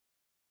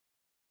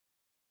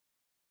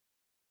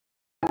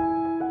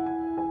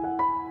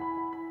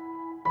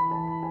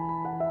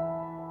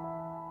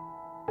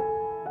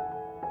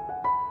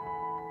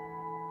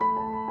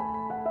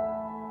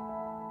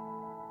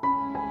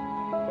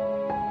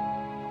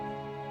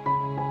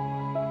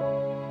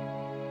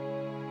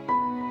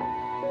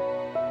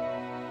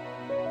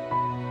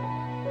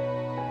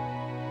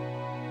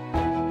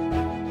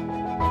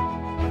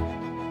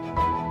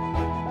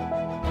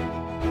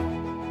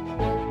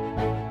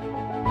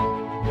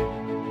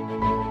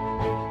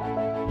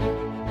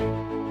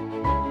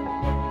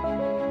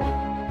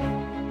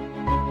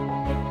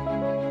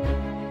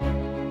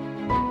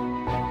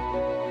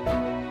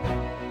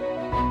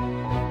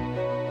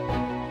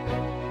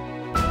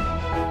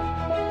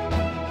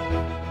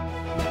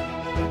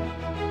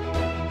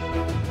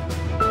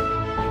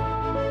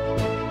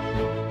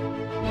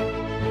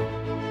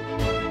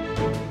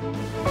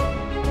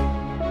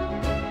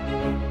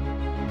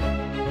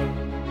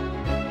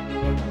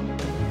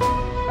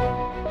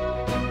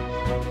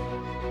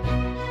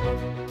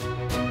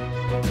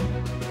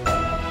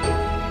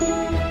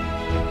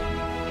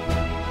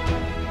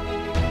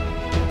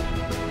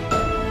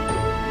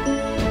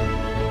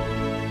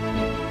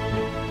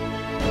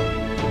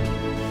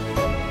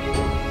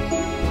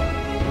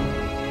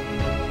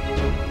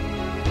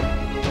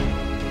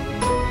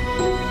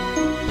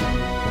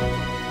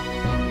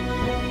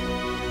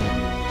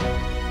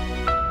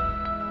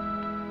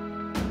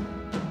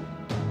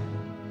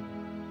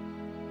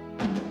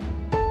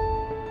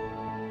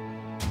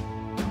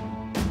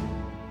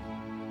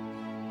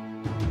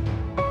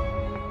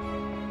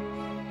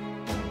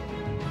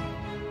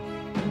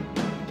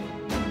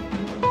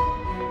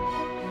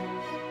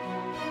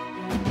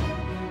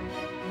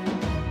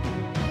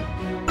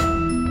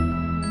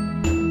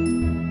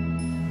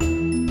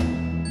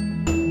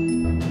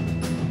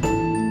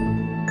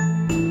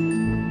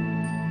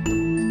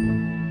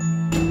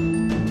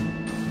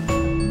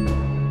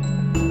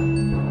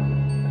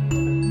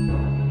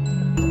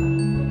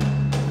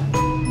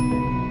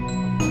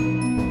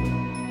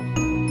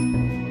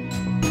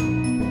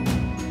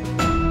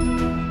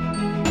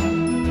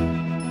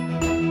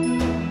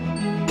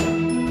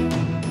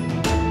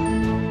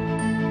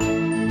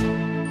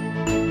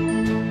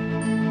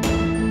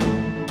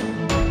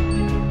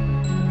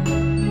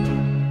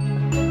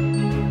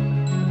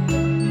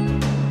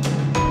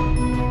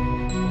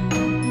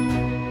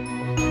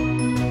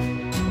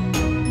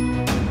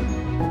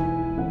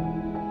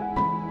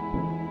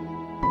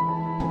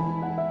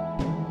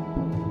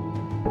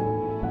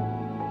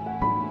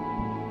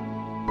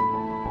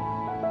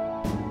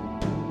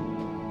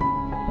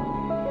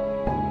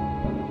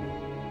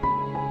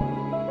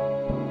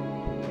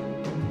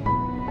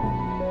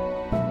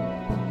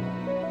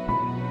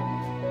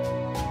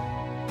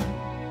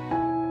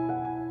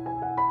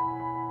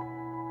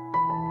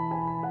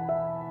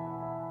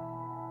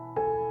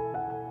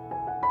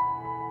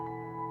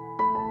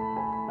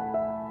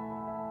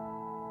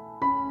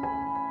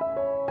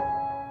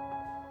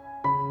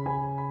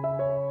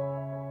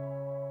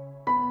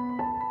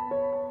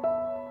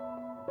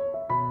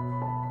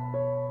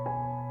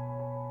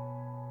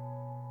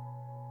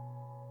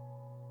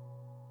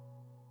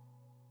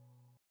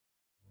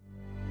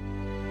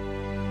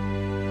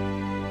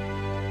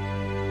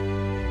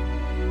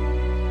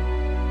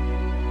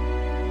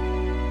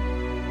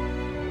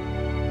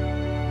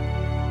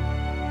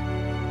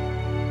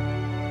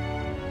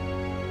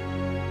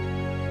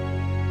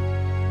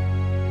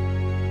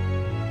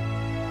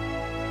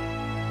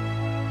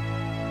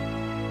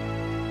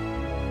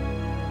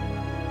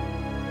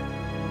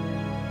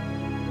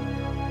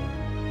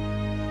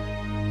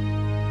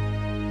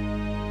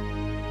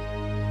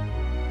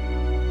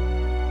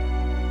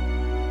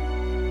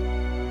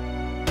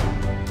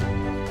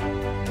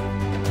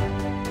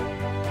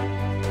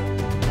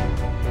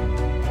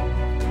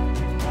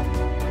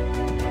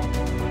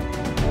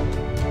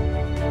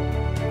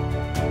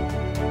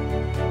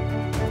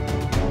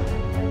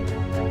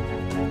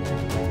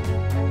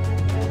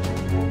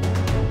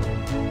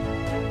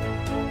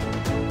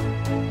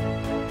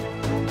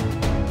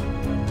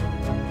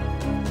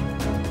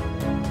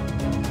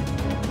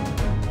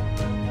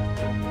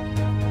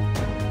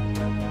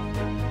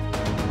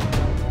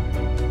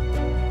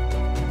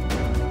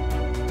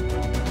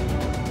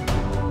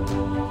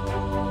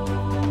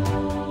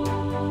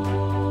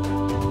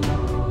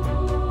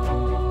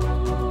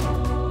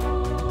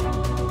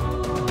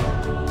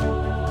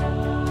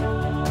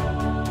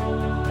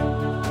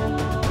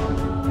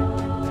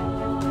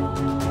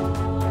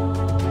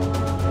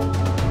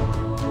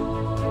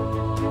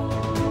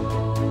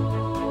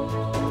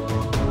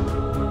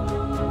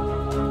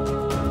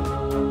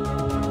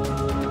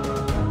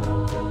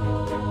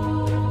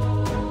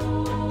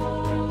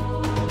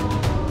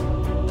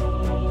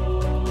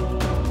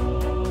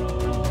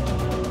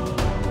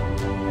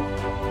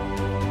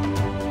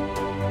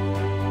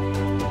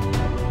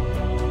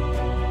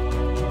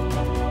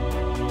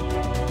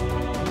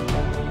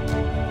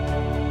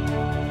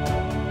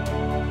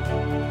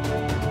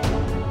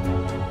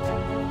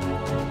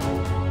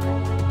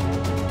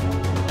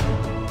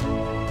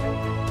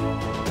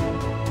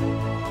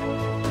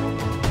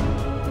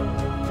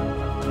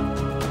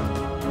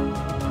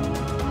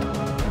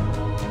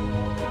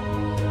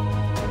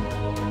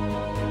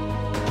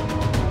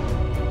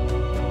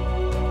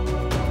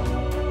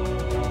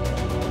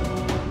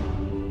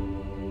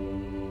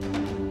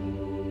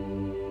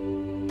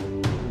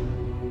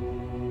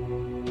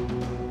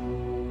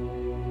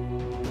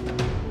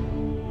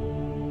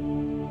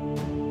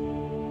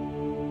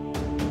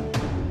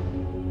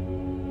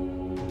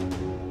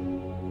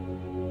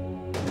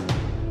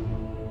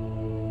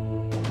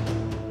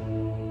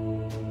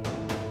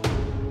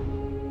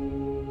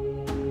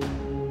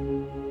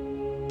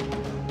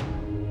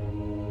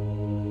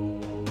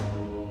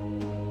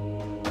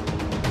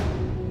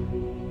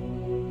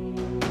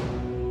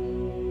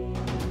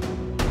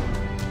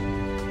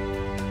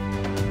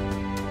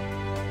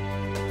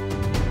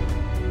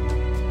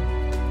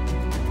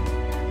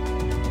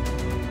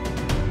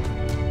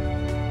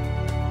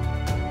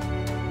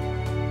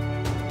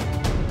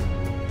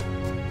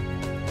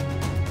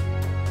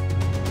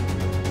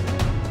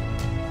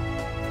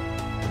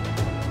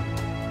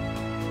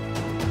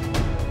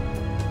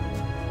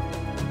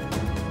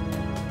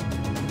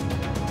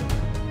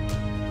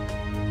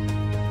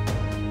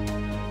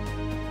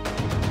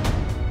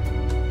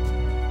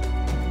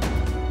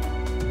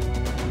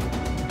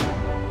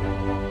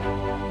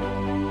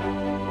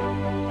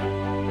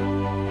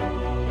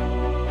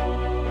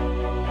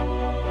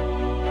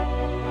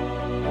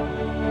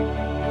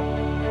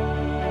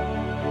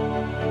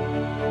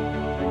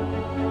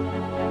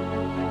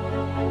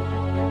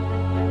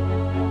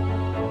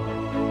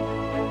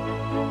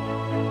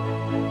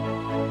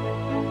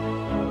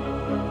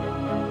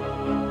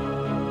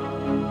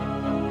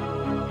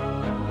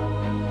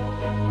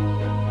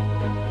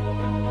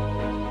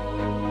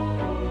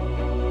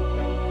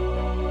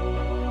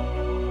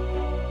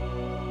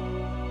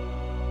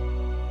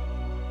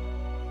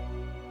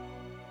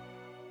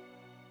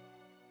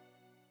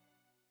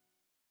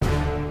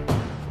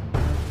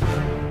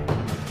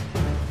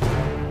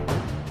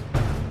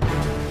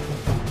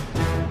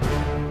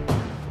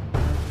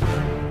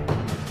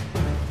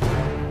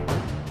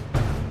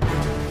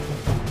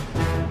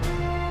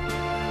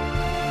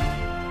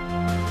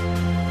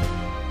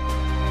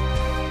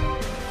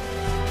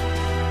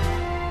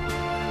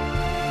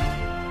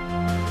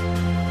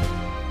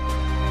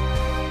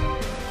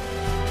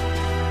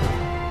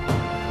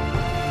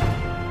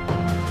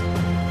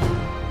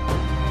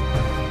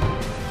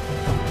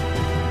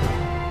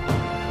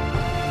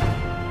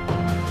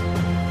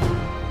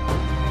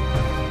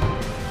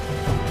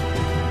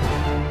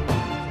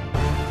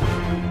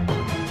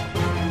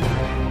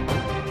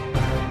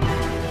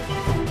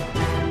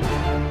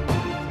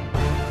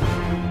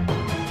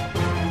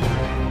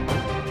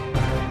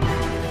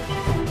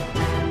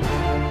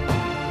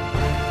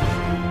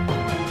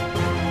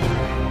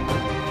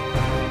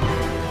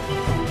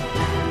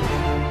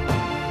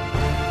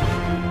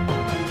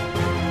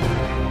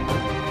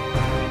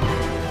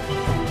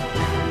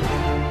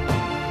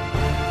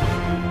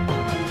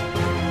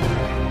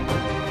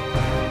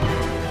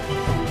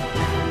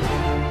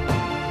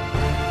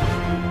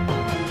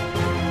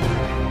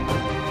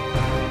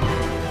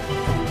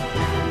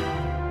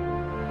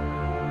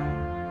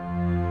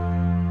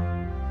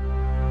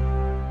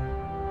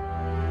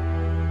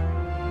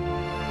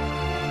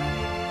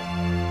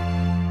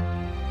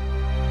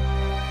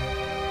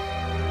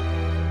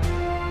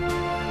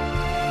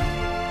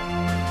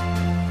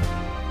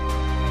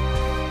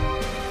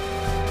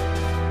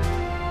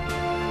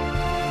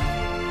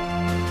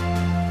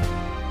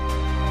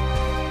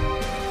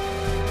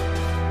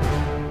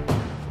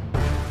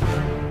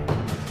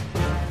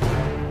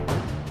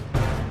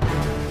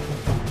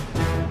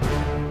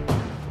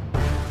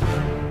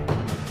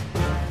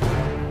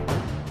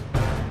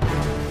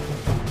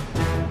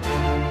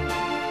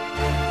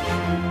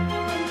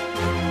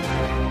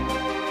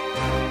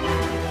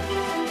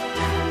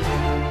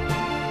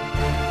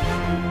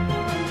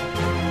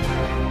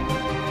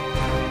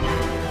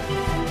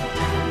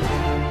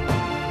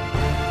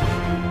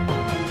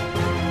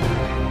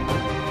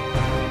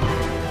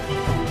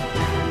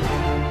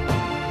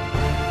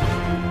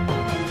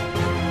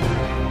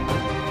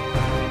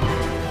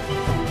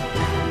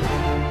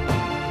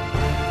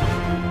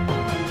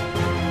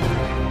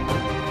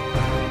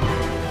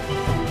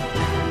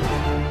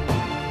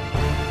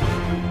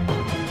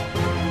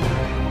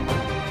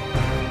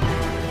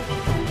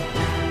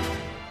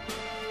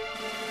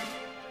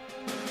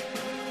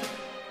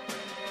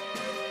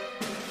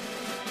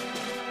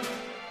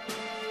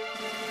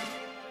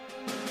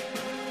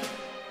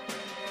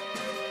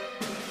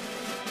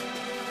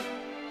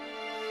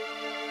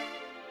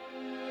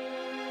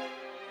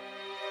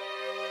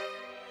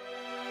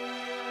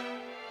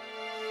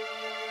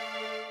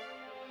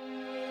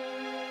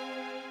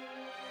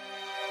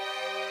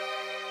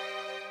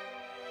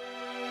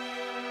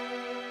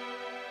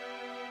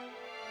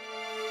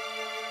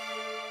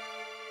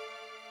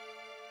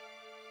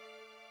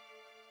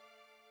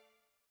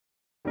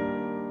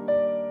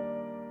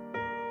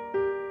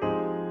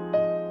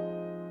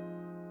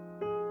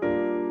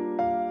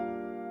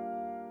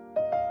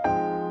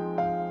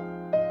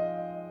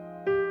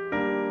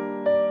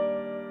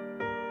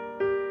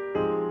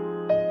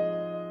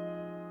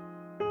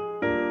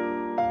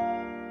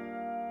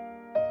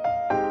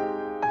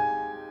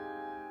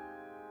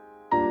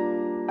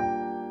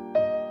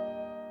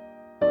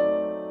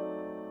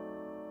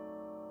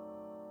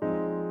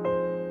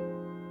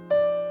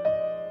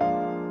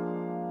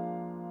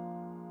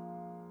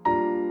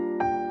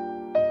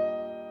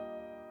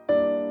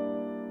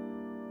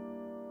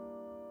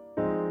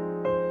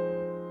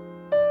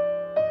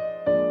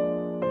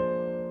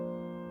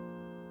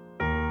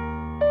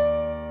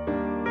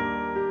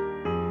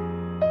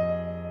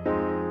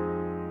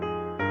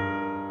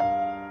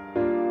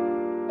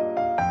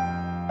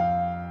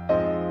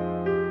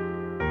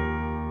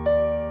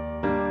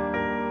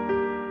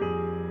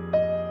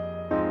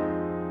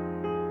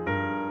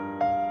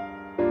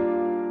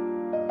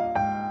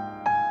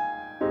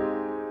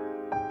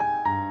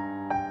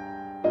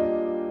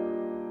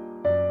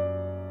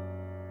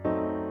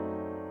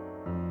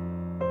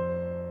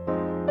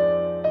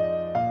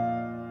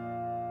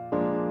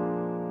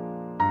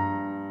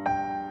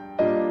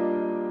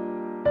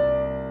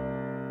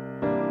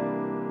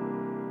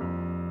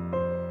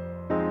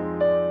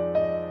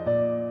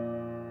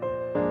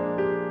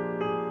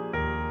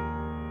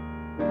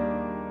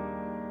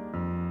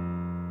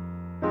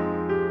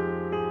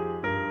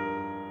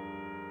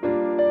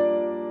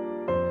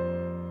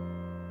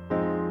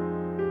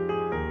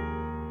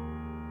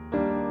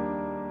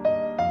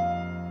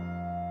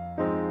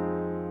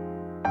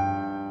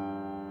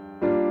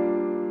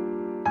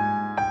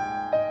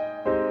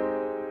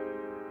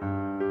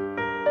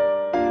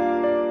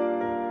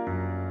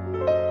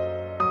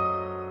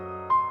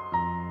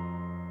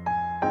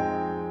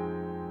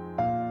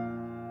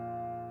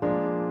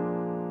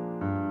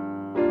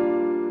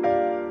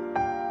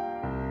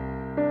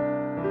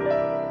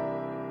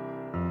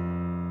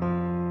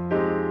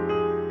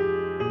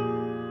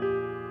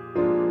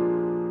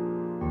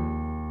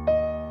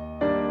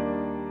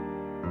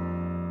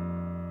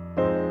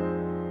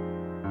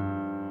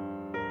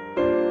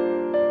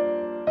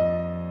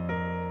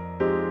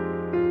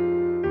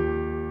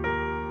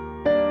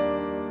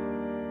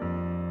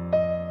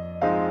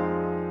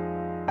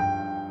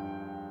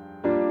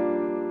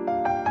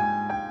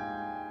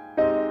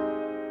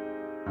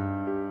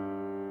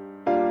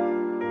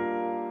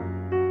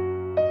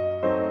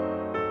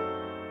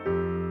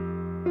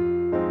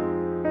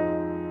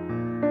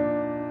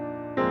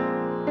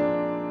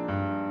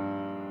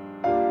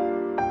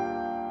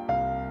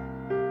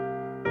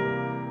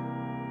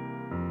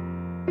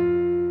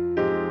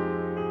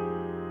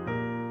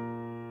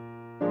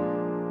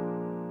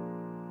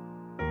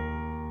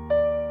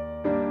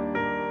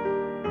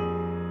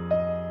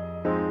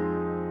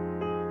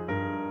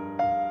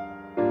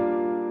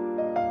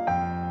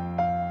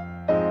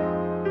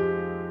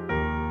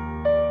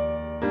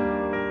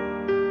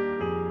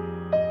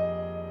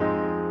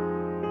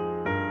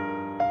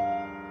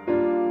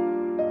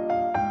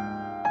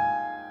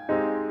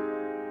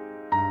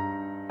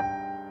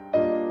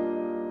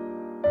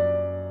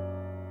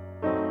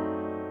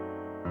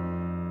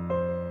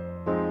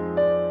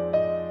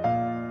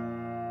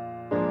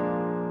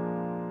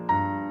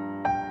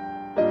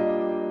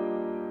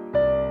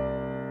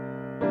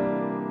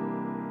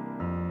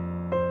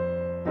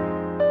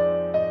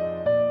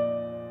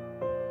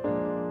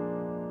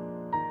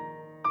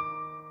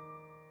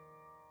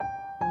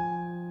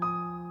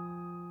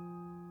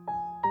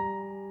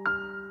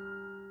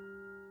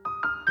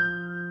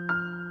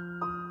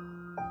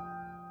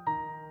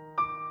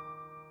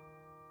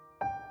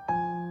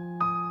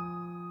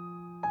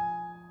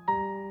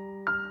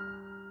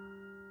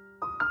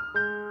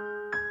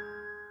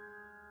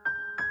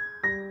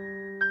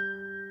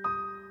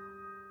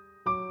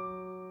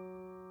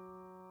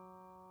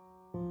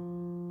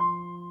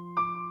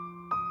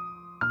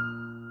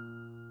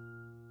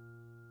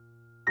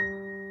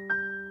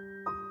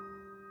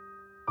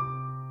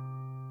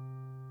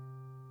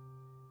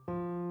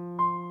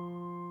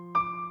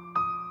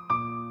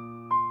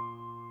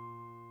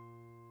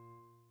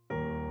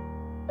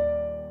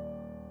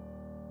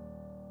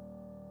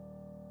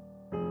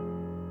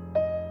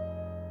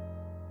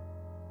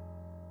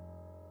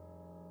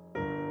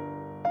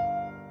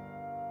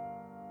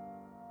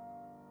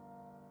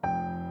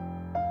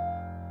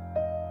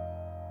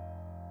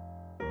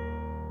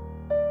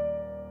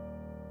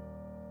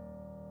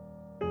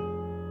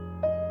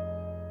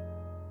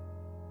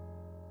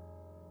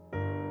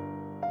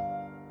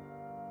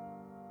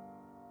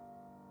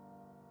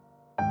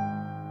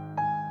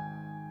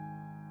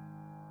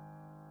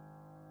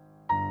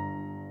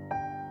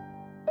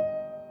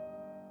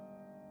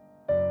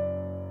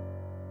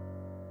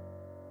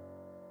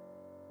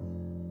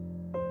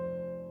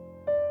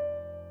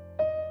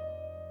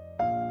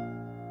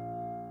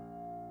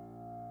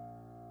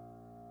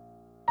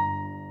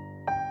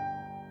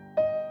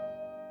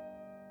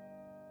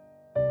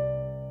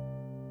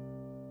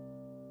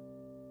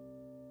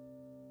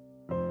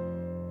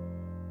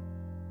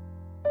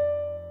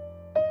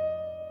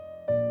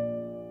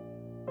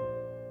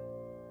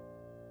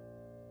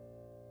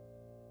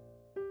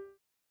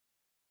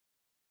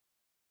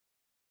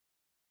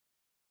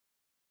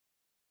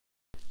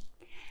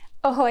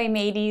Ahoy,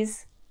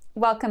 mateys!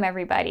 Welcome,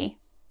 everybody.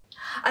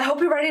 I hope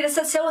you're ready to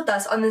set sail with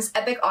us on this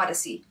epic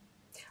Odyssey.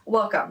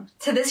 Welcome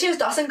to this year's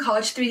Dawson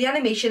College 3D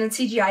Animation and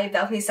CGI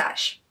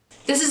Vernissage.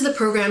 This is the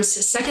program's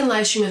second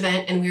live stream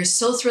event, and we are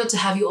so thrilled to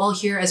have you all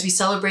here as we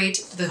celebrate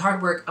the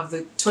hard work of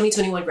the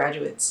 2021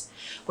 graduates.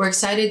 We're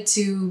excited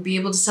to be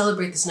able to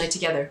celebrate this night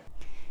together.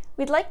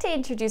 We'd like to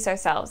introduce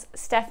ourselves,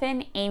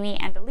 Stefan, Amy,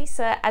 and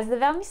Elisa, as the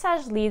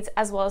Vernissage leads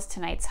as well as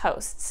tonight's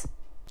hosts.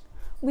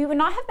 We would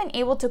not have been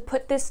able to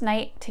put this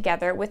night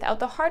together without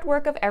the hard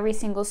work of every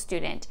single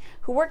student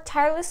who worked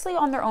tirelessly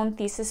on their own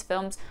thesis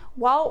films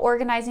while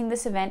organizing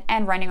this event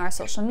and running our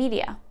social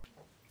media.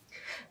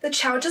 The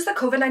challenges that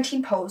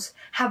COVID-19 pose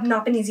have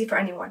not been easy for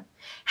anyone.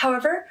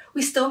 However,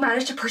 we still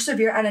managed to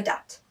persevere and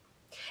adapt.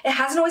 It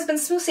hasn't always been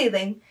smooth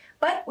sailing,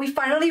 but we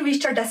finally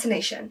reached our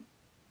destination.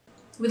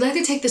 We'd like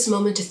to take this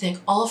moment to thank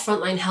all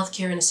frontline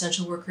healthcare and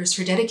essential workers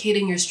for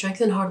dedicating your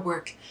strength and hard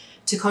work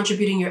to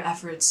contributing your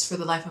efforts for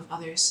the life of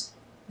others.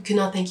 We could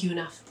not thank you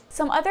enough.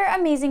 Some other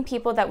amazing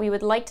people that we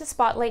would like to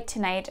spotlight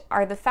tonight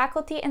are the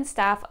faculty and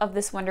staff of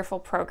this wonderful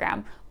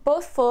program,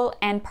 both full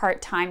and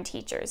part-time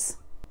teachers.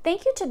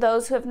 Thank you to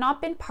those who have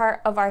not been part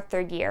of our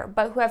third year,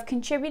 but who have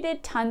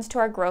contributed tons to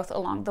our growth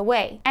along the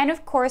way. And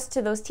of course,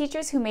 to those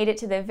teachers who made it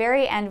to the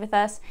very end with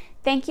us,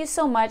 thank you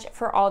so much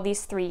for all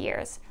these 3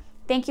 years.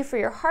 Thank you for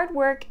your hard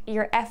work,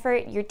 your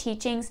effort, your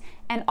teachings,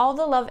 and all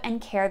the love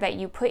and care that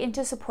you put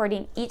into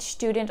supporting each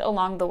student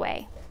along the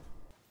way.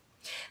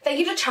 Thank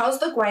you to Charles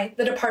Leguay,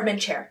 the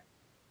department chair.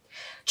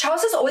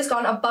 Charles has always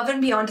gone above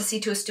and beyond to see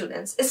to his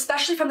students,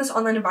 especially from this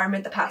online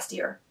environment the past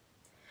year.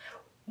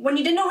 When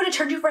you didn't know who to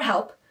turn to for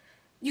help,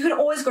 you can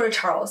always go to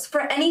Charles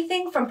for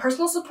anything from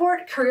personal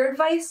support, career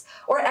advice,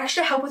 or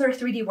extra help with our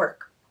 3D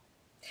work.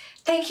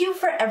 Thank you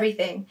for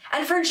everything,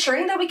 and for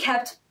ensuring that we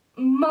kept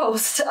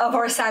most of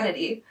our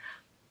sanity.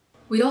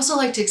 We'd also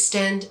like to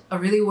extend a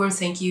really warm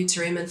thank you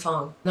to Raymond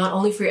Fong, not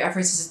only for your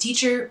efforts as a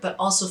teacher, but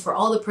also for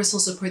all the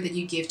personal support that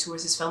you gave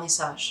towards this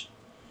vernissage.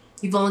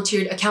 You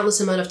volunteered a countless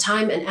amount of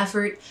time and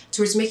effort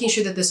towards making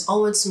sure that this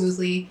all went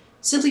smoothly,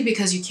 simply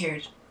because you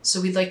cared.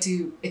 So we'd like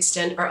to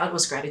extend our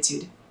utmost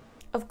gratitude.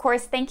 Of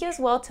course, thank you as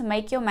well to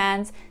Mike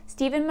Yeomans,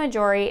 Stephen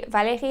Majori,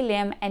 Valérie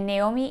Lim, and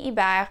Naomi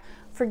Ibert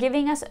for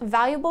giving us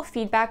valuable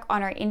feedback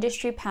on our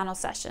industry panel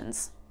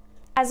sessions.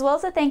 As well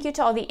as a thank you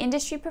to all the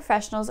industry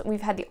professionals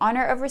we've had the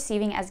honor of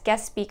receiving as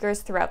guest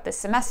speakers throughout this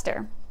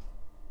semester.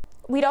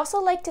 We'd also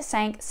like to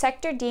thank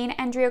Sector Dean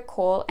Andrea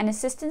Cole and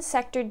Assistant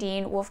Sector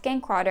Dean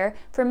Wolfgang Krotter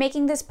for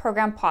making this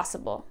program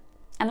possible.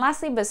 And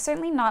lastly, but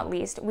certainly not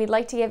least, we'd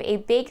like to give a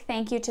big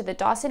thank you to the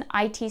Dawson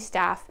IT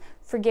staff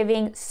for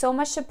giving so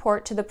much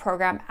support to the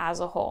program as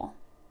a whole.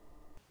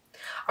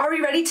 Are we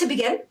ready to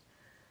begin?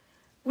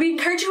 We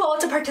encourage you all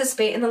to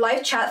participate in the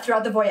live chat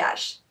throughout the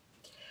voyage.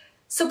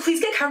 So please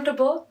get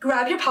comfortable,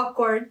 grab your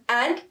popcorn,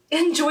 and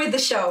enjoy the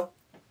show.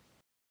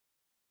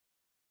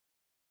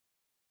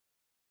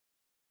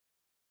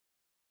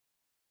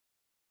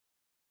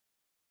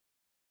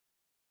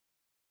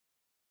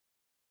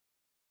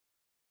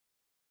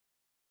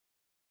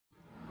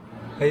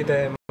 Hey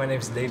there, my name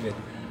is David.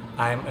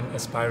 I'm an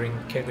aspiring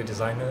character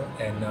designer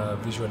and a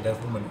visual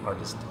development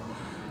artist.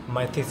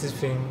 My thesis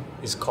film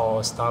is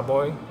called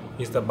Starboy.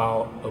 It's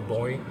about a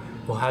boy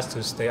who has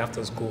to stay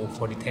after school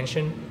for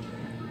detention,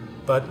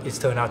 but it's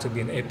turned out to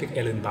be an epic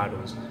alien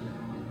battles.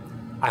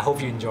 I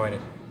hope you enjoyed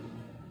it.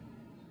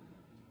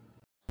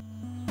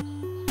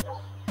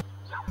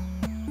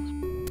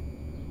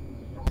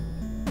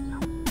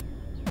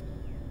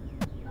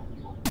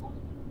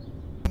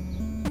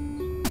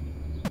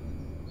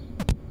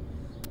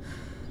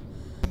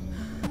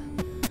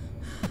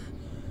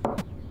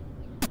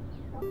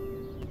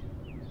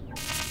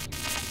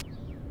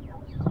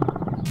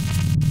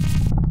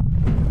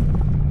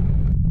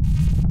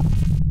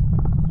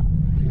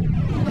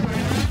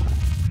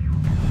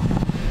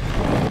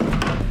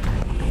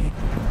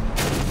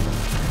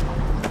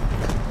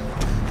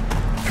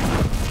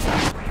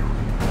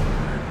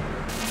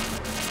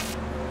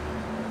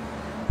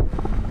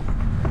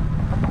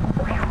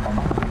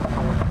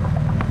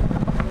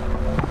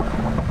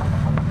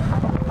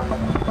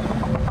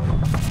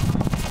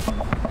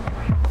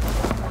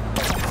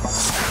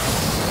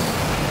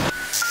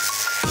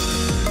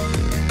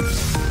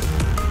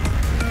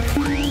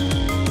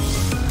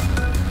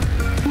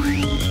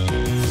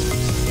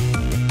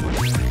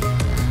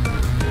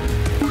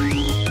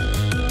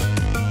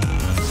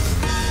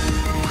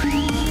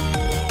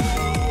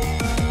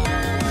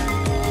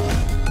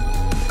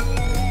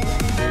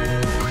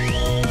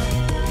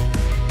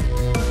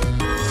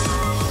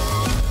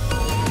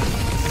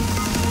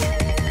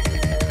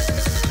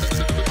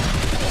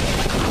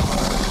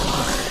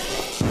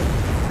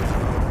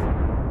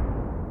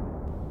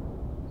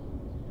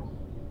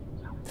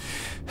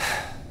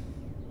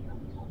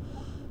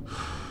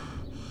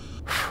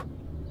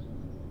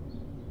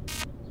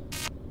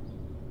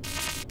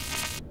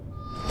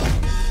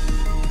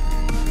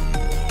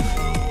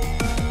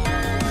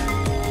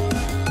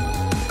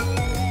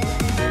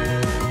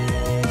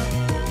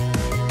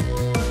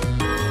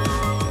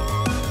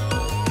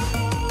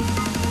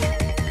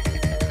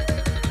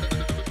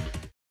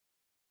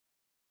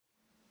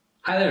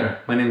 Hi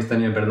there, my name is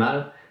Daniel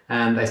Bernal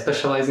and I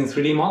specialize in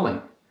 3D modeling.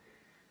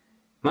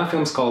 My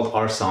film is called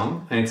Our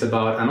Song and it's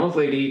about an old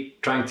lady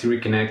trying to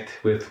reconnect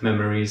with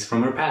memories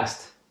from her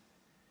past.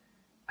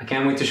 I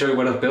can't wait to show you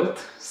what I've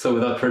built, so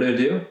without further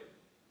ado,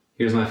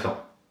 here's my film.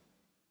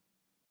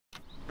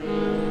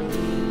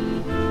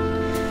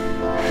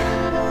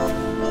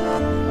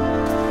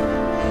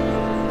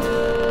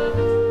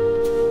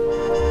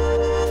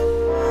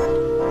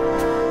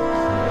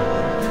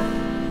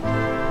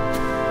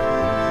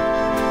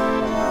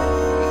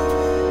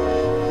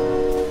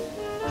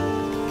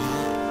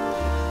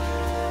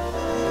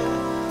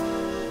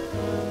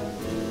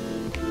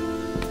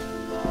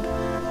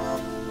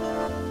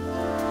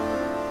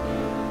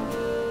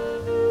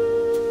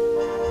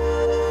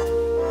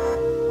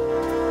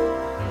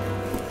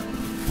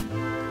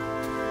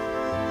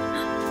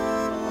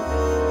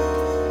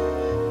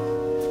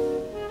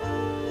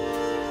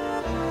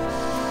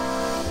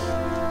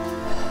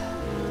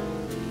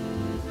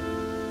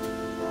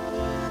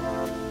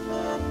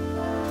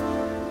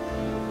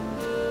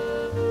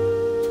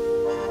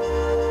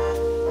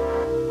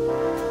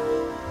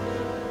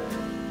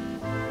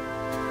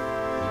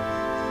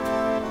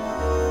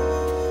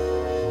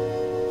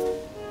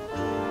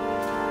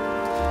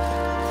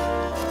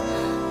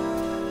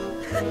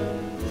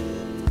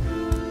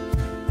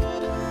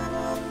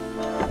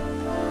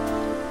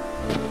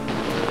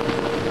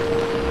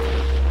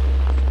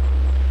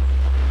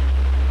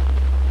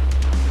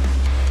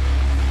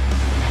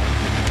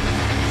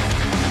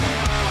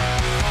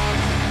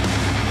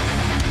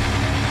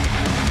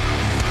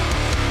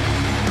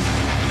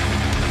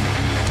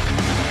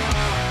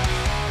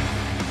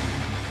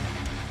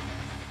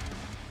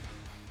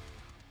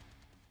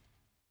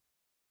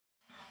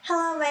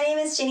 Hello, my name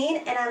is Janine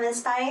and I'm an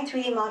aspiring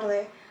 3D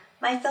modeler.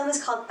 My film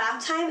is called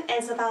Bath Time and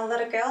it's about a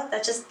little girl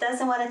that just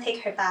doesn't want to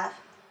take her bath.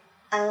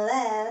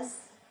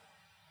 Unless...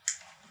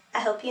 I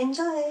hope you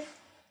enjoy.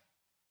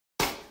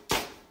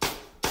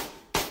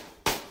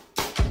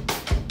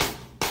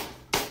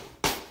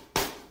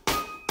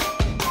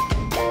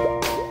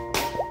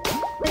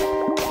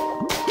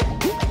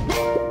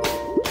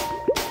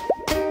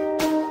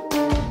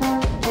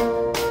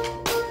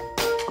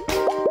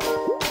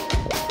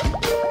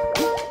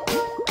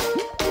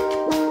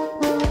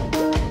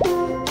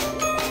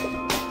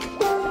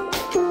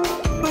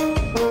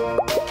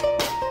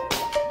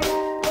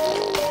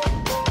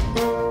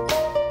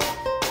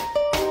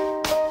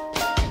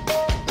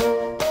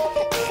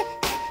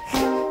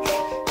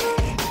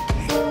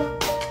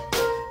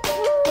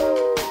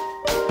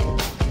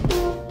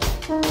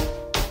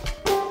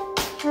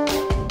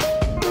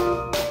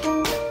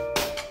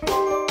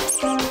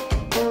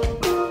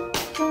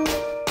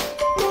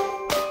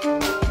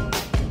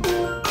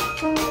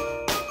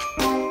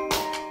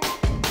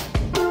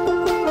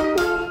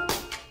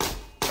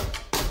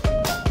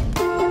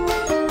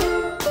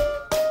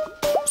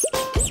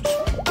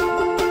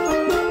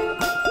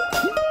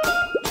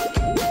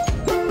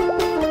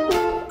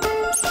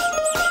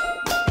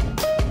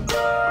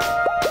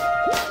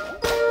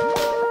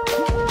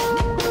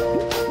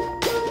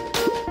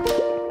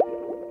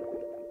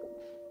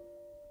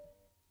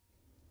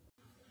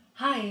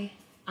 Hi,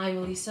 I'm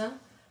Elisa.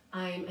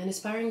 I'm an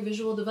aspiring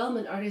visual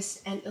development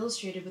artist and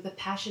illustrator with a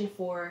passion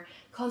for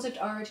concept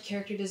art,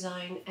 character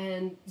design,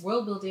 and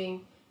world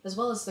building, as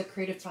well as the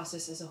creative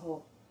process as a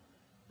whole.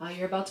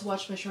 You're about to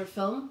watch my short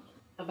film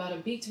about a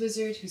beaked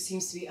wizard who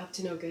seems to be up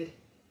to no good.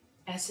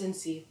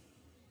 SNC.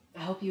 I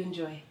hope you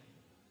enjoy.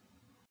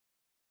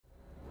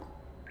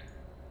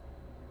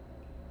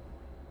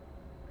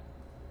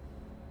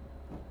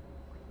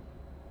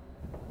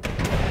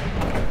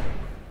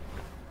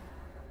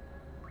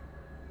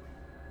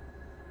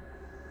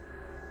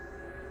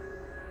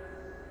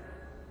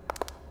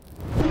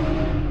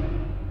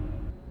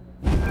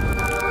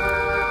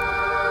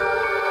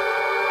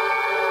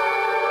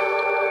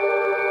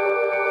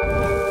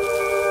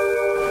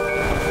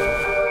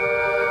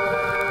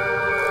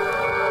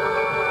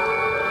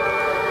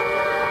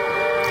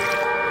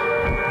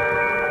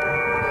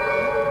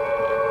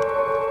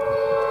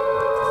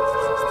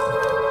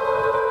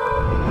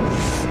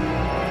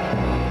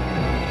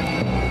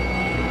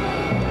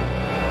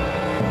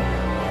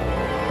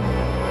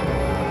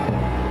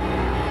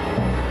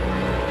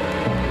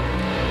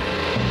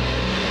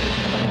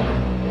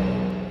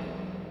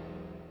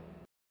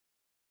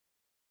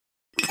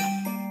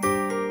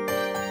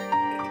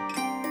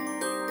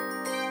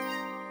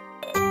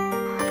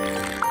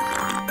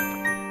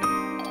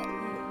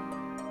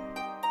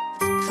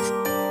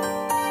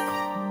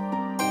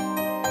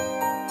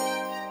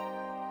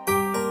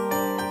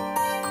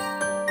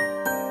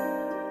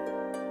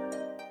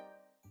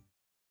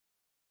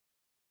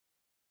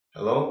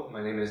 Hello,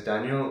 my name is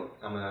Daniel.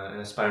 I'm an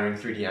aspiring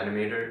 3D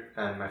animator,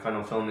 and my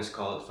final film is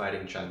called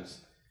Fighting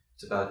Chance.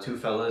 It's about two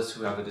fellas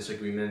who have a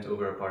disagreement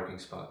over a parking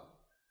spot.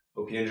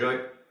 Hope you enjoy.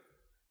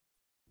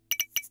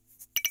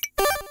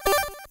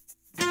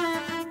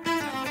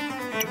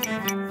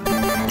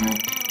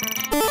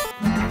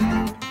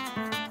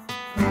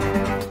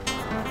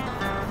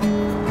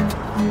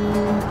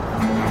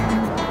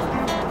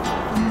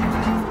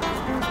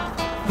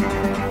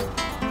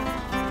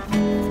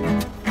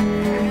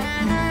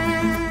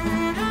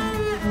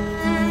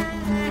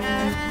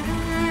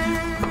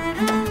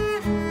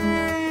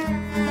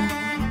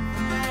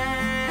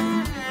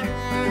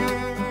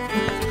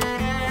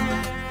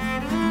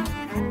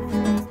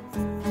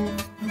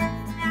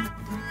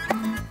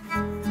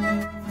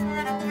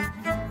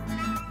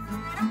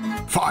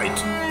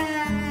 Fight!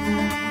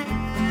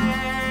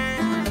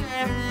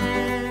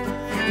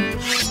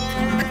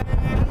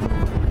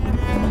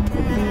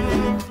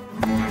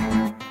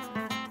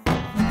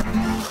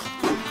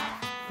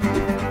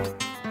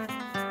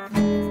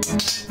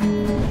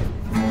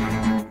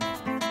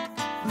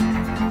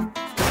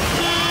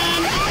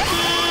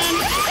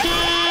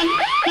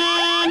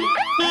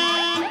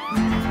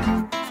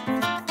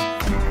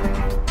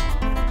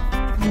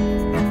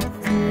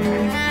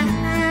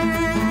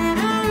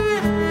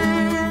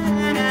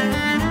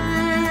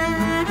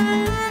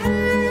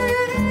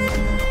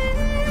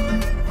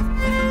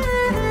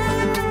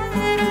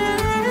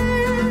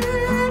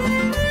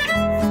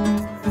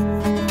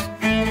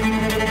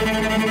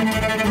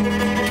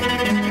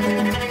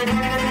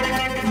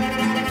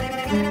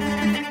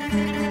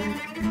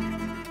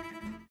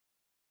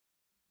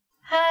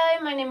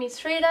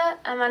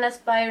 I'm an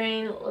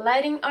aspiring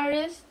lighting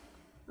artist.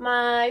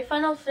 My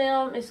final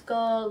film is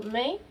called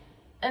May,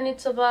 and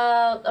it's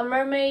about a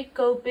mermaid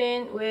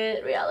coping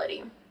with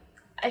reality.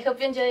 I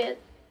hope you enjoy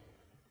it.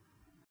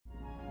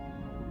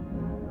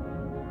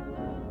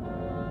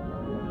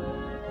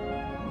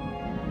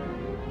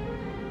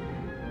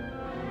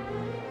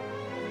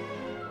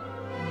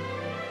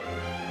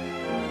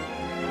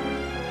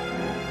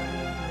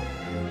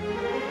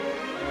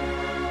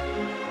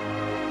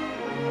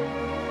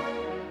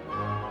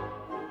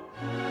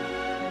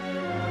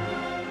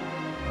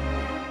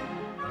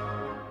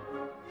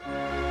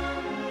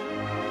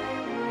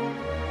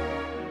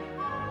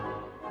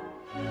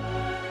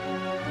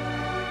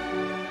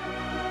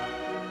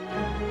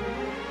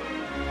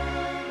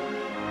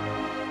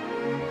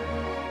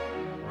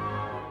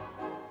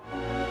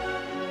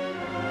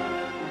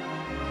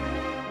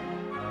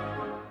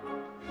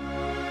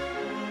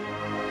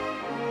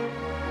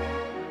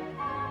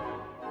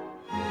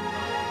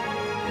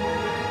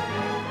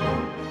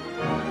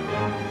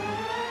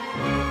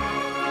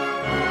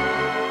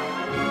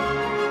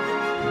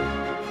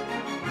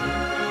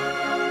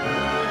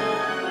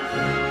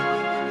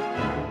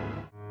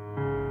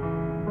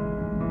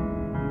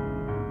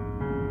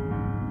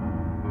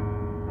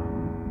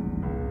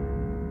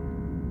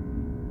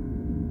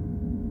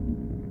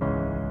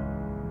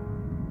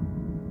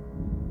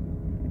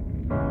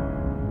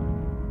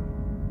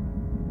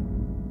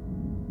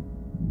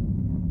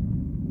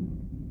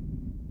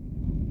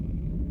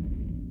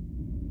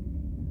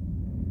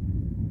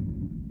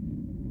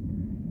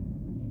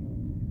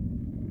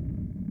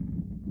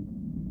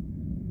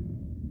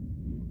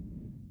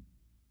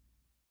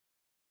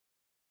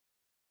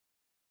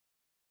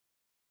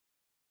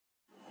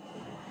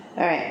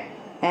 Alright,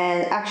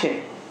 and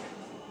action.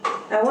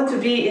 I want to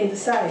be in the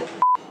side.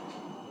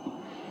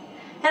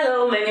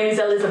 Hello, my name is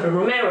Elizabeth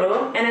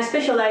Romero, and I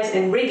specialize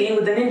in rigging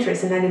with an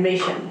interest in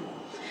animation.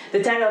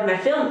 The title of my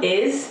film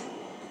is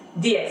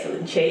The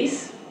Excellent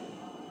Chase.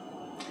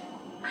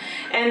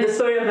 And the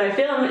story of my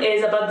film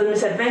is about the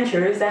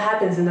misadventures that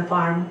happens in the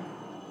farm.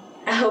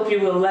 I hope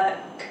you will like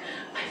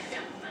my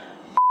film.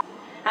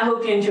 I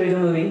hope you enjoy the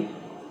movie.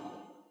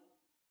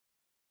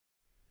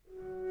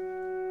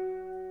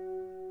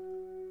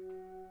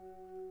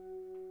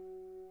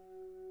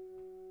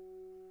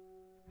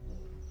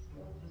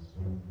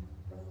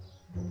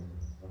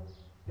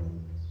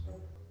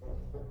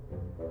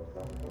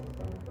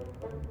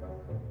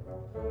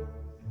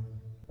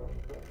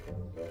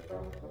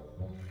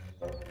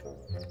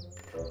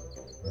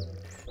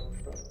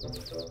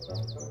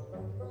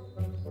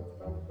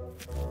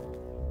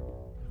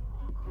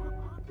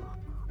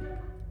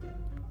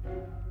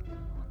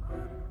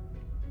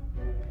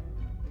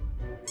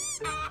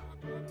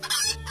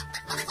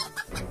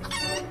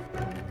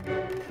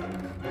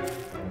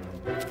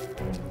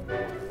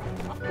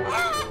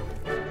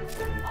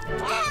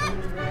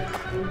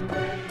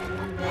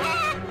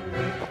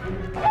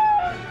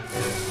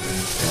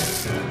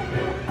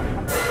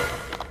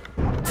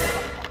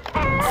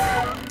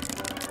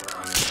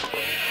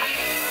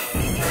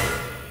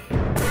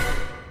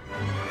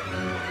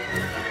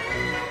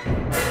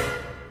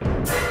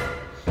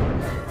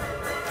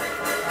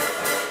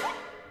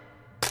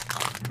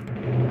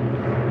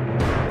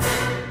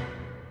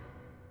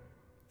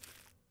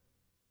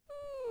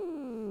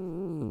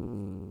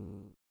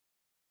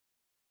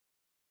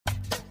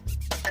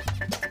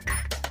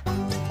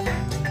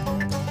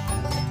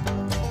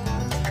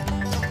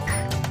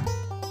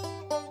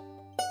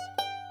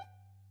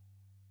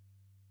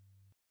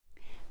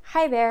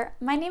 Hi there,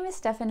 my name is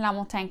Stéphane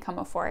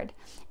Lamontagne-Comerford,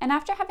 and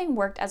after having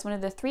worked as one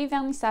of the 3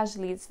 Vernissage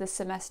leads this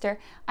semester,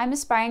 I'm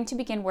aspiring to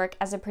begin work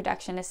as a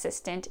production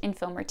assistant in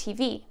film or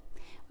TV.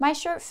 My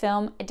short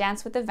film, A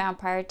Dance with the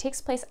Vampire, takes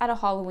place at a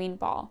Halloween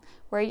ball,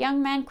 where a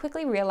young man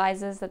quickly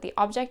realizes that the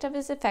object of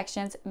his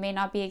affections may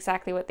not be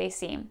exactly what they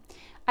seem.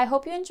 I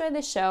hope you enjoy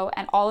the show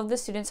and all of the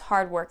students'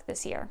 hard work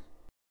this year.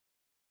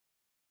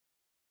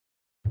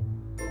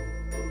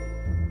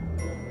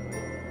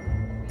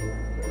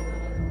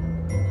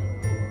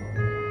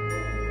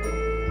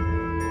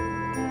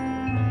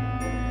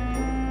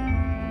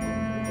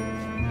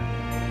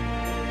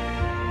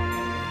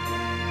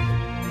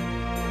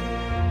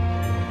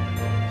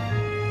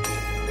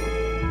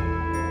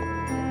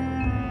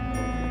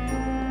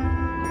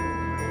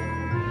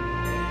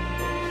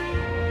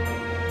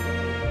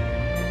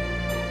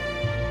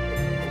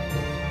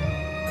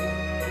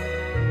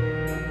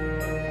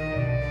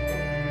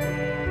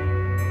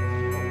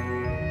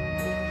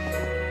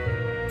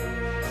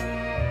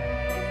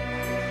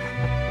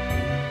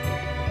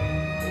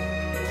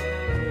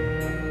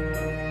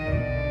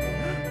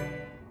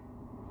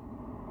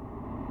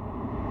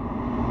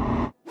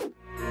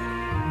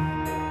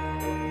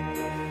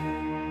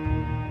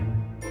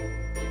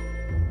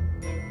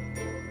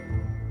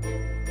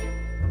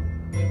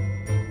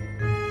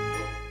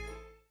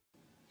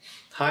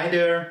 Hi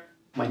there,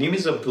 my name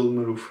is Abdul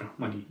Maruf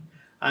Rahmani.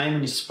 I am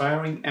an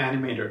aspiring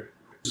animator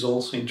who's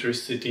also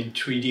interested in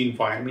 3D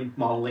environment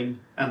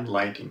modeling and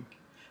lighting.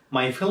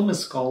 My film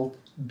is called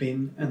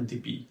Ben and the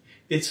Bee.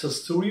 It's a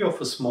story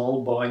of a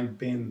small boy,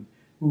 Ben,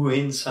 who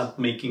ends up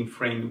making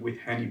friends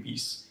with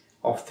honeybees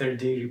after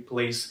they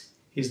replace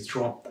his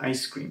dropped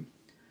ice cream.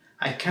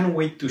 I can't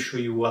wait to show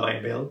you what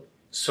I built,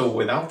 so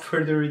without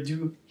further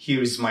ado,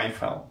 here is my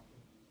film.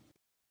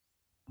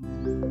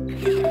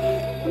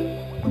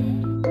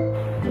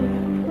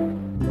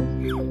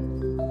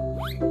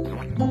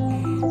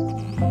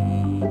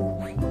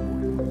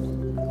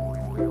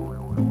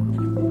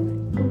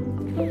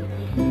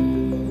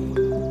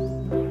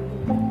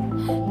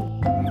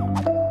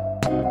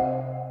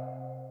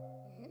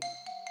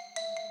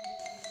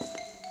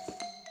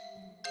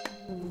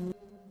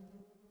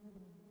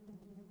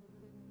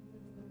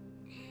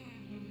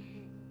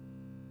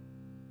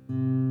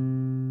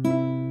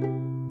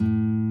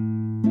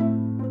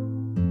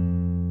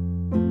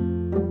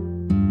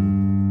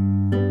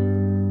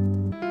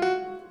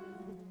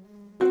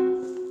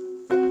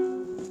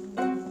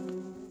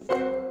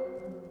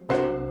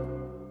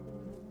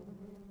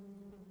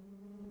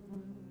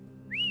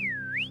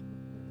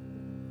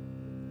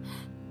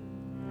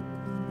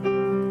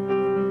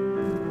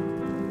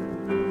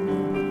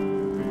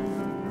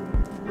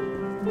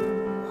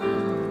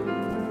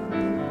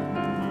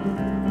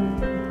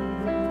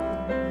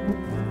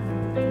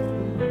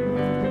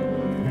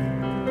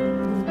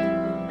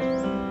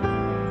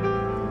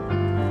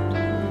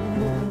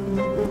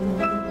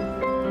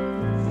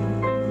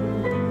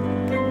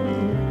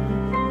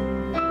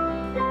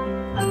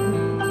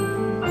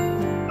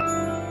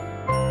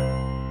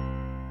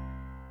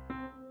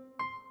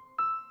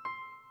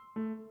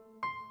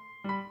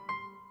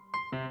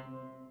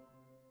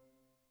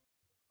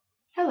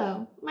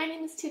 Hello, my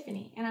name is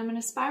Tiffany, and I'm an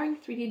aspiring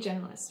 3D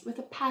journalist with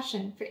a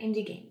passion for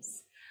indie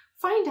games.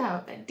 Find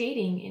out that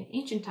dating in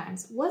ancient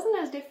times wasn't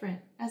as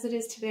different as it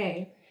is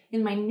today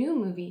in my new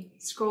movie,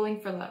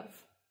 Scrolling for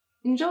Love.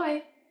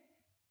 Enjoy!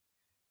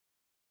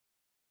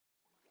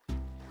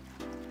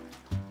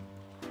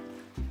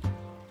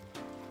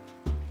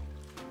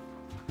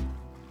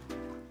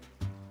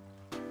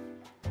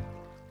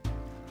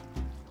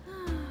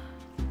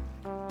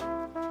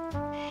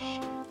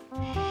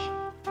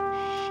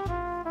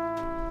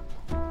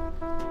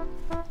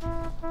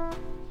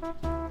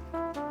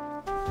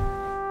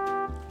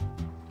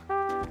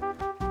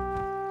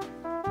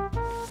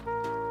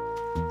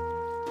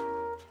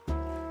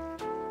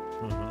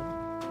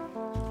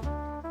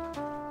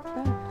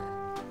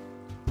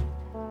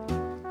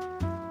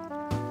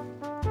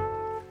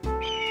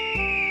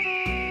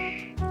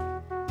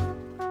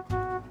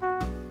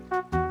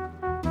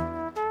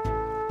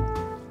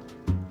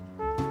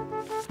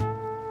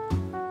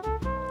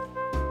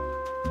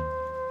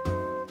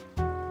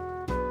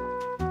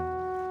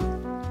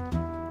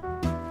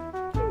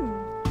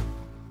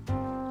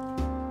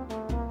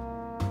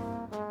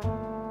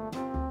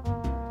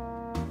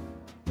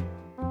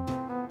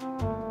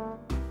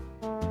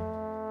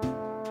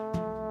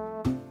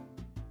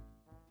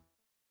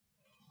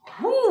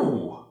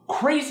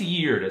 Crazy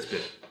year it has been,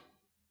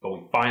 but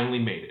we finally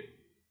made it.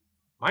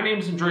 My name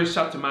is Andres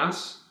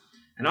Satamas,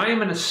 and I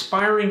am an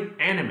aspiring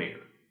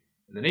animator.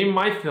 And the name of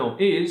my film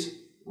is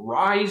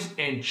Rise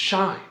and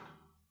Shine.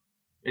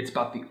 It's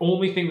about the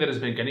only thing that has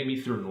been getting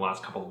me through in the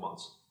last couple of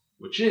months,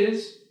 which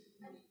is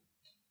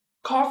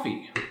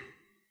coffee.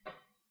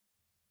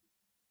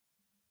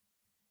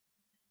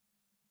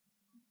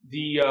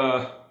 This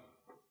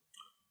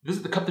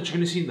is the cup that you're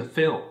going to see in the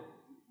film,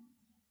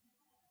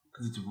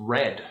 because it's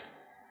red.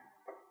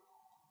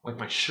 Like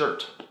my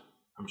shirt,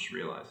 I'm just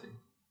realizing.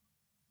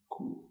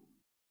 Cool.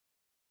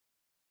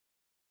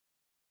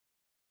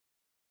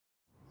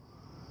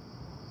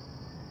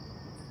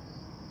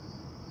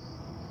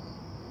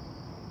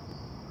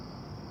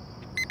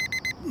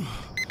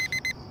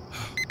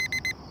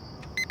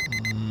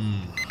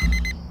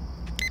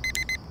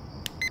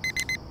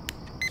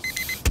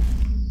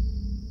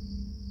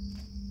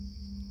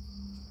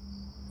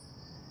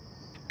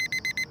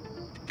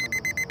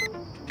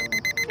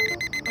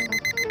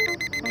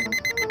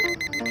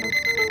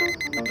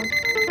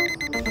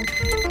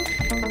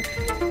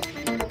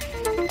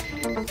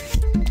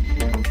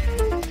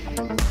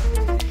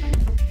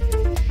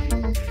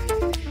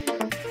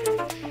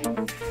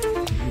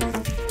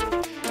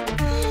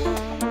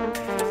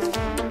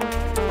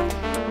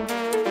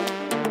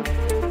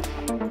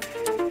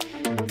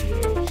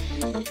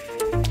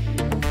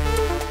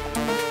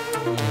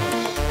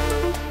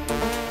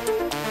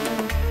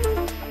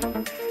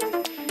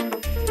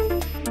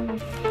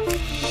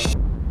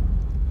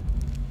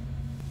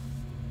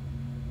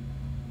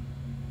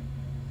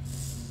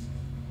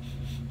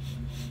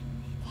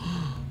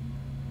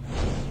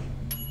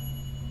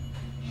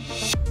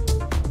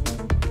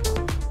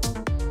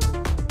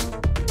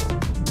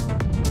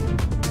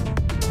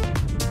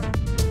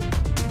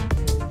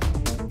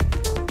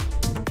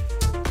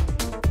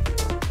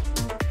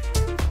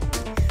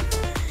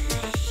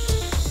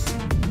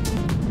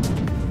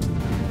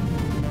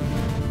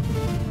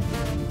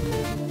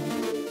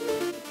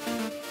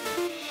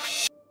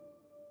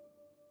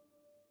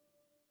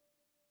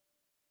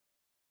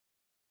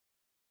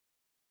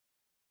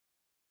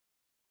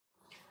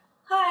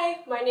 Hi,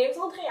 my name's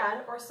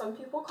Andréane, or some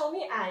people call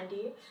me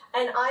Andy,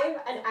 and I'm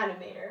an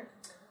animator.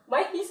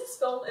 My thesis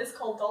film is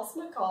called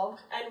Dawson College,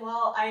 and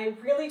while I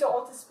really don't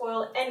want to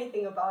spoil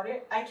anything about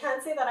it, I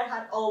can say that I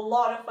had a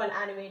lot of fun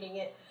animating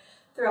it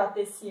throughout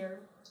this year.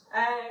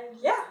 And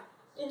yeah,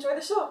 enjoy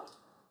the show!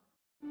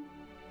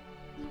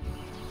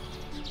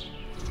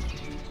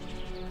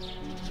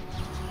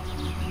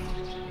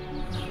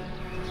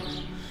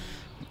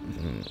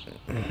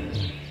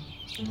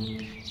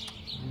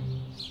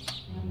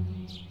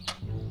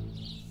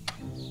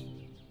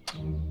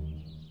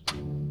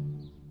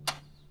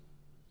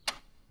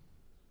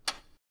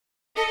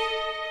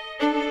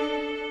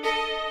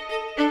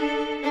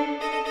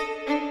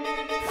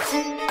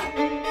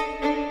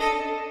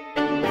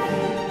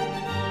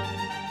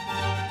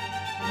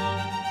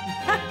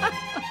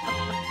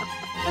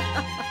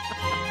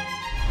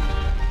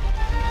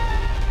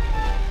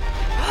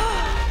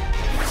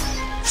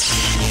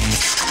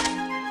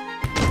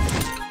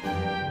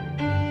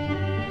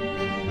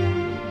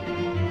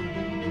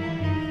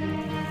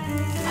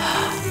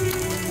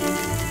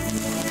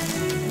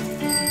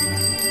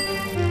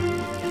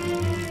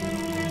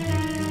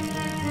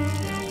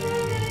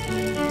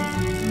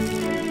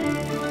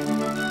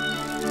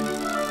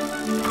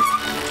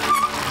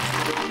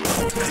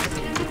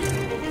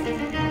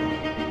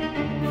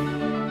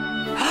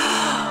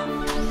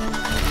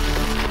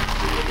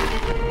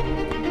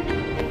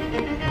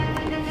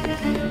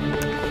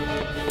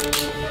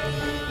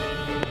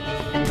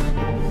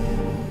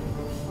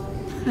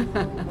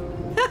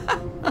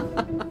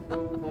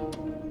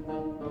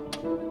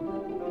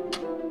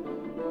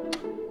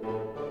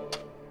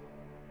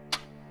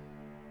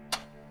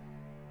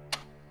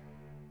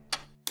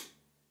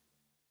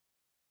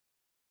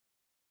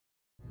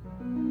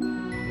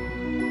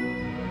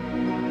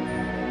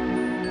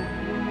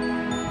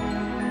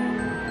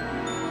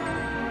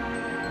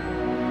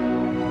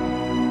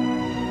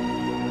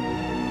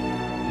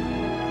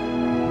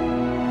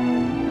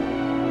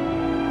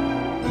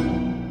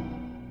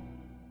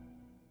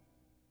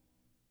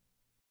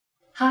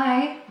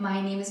 Hi,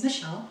 my name is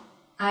Michelle.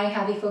 I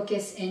have a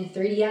focus in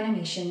 3D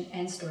animation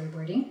and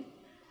storyboarding.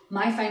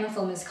 My final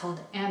film is called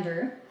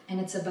Amber, and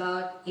it's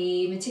about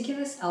a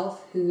meticulous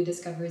elf who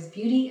discovers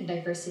beauty and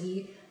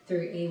diversity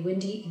through a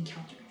windy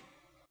encounter.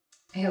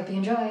 I hope you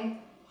enjoy!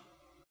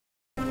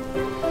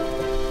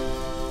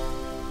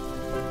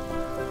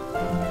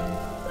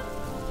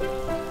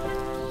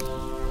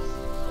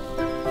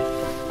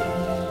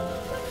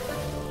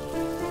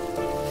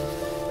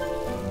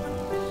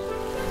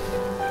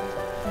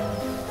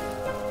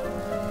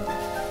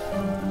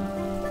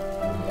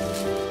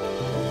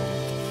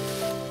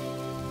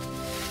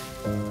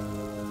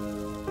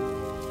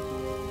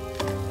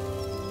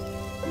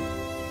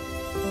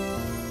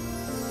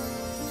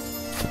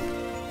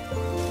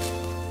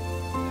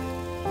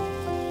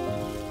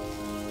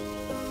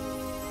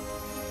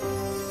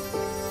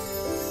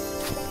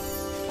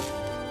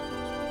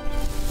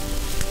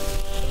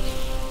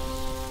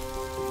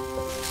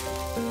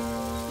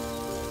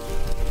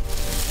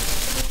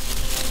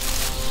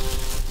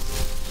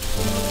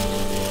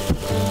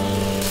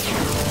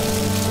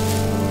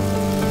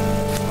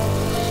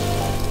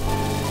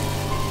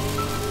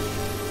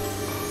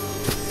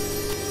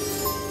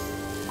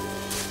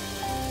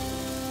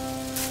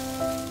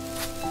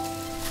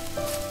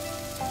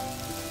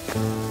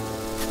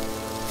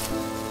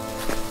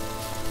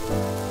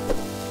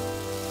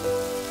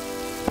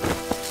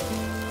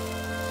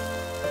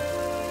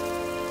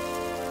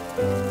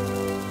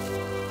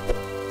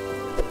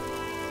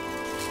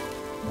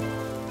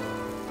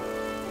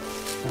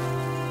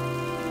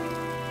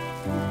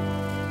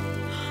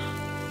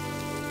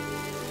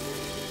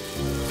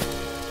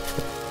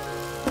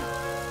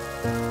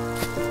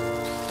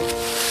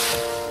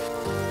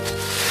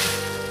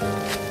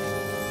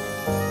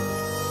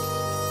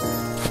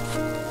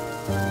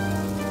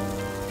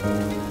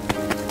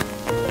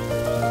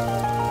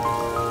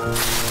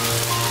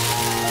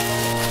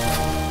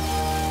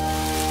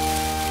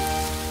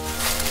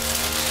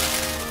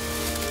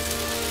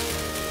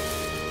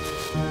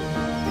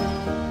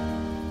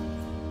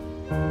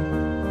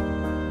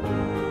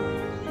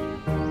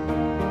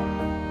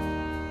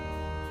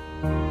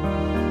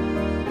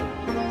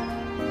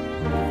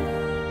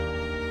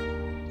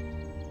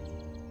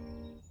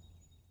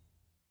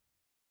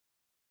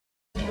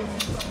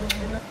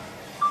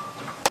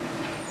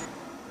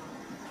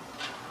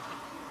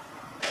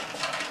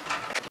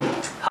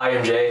 Hi,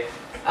 I'm Jay.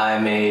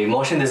 I'm a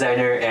motion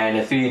designer and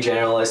a 3D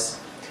generalist.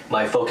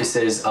 My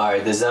focuses are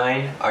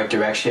design, art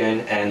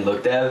direction, and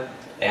look dev,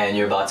 and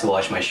you're about to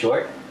watch my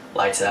short,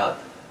 Lights Out.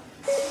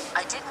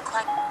 I didn't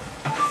quite...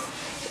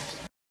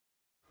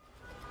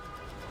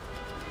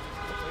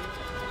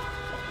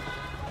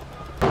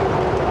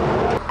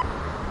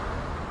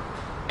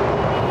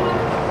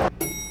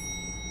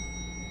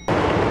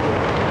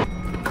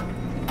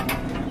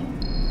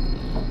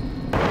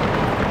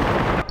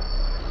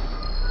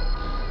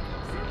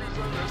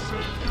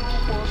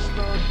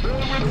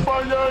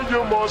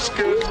 You must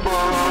get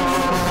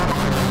burned.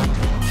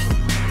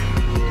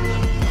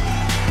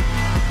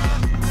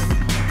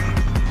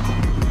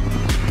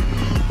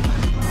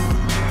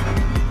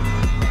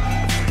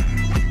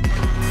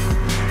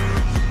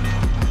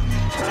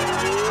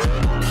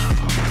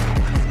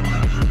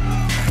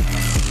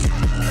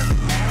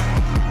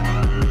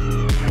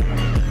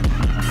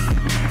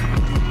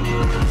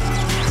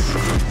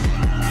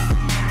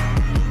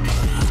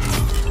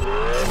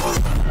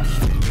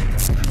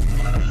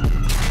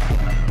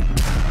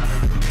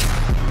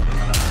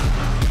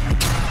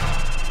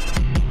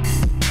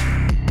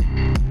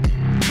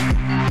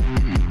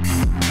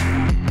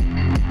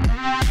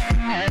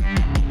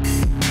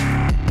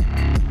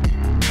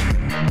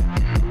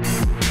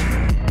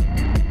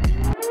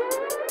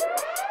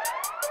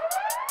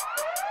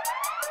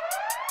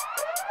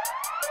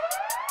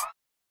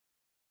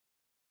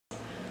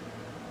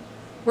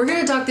 We're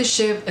gonna dock this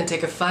ship and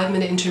take a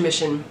 5-minute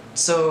intermission,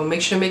 so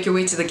make sure to make your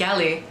way to the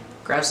galley,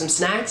 grab some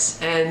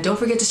snacks, and don't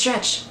forget to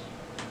stretch.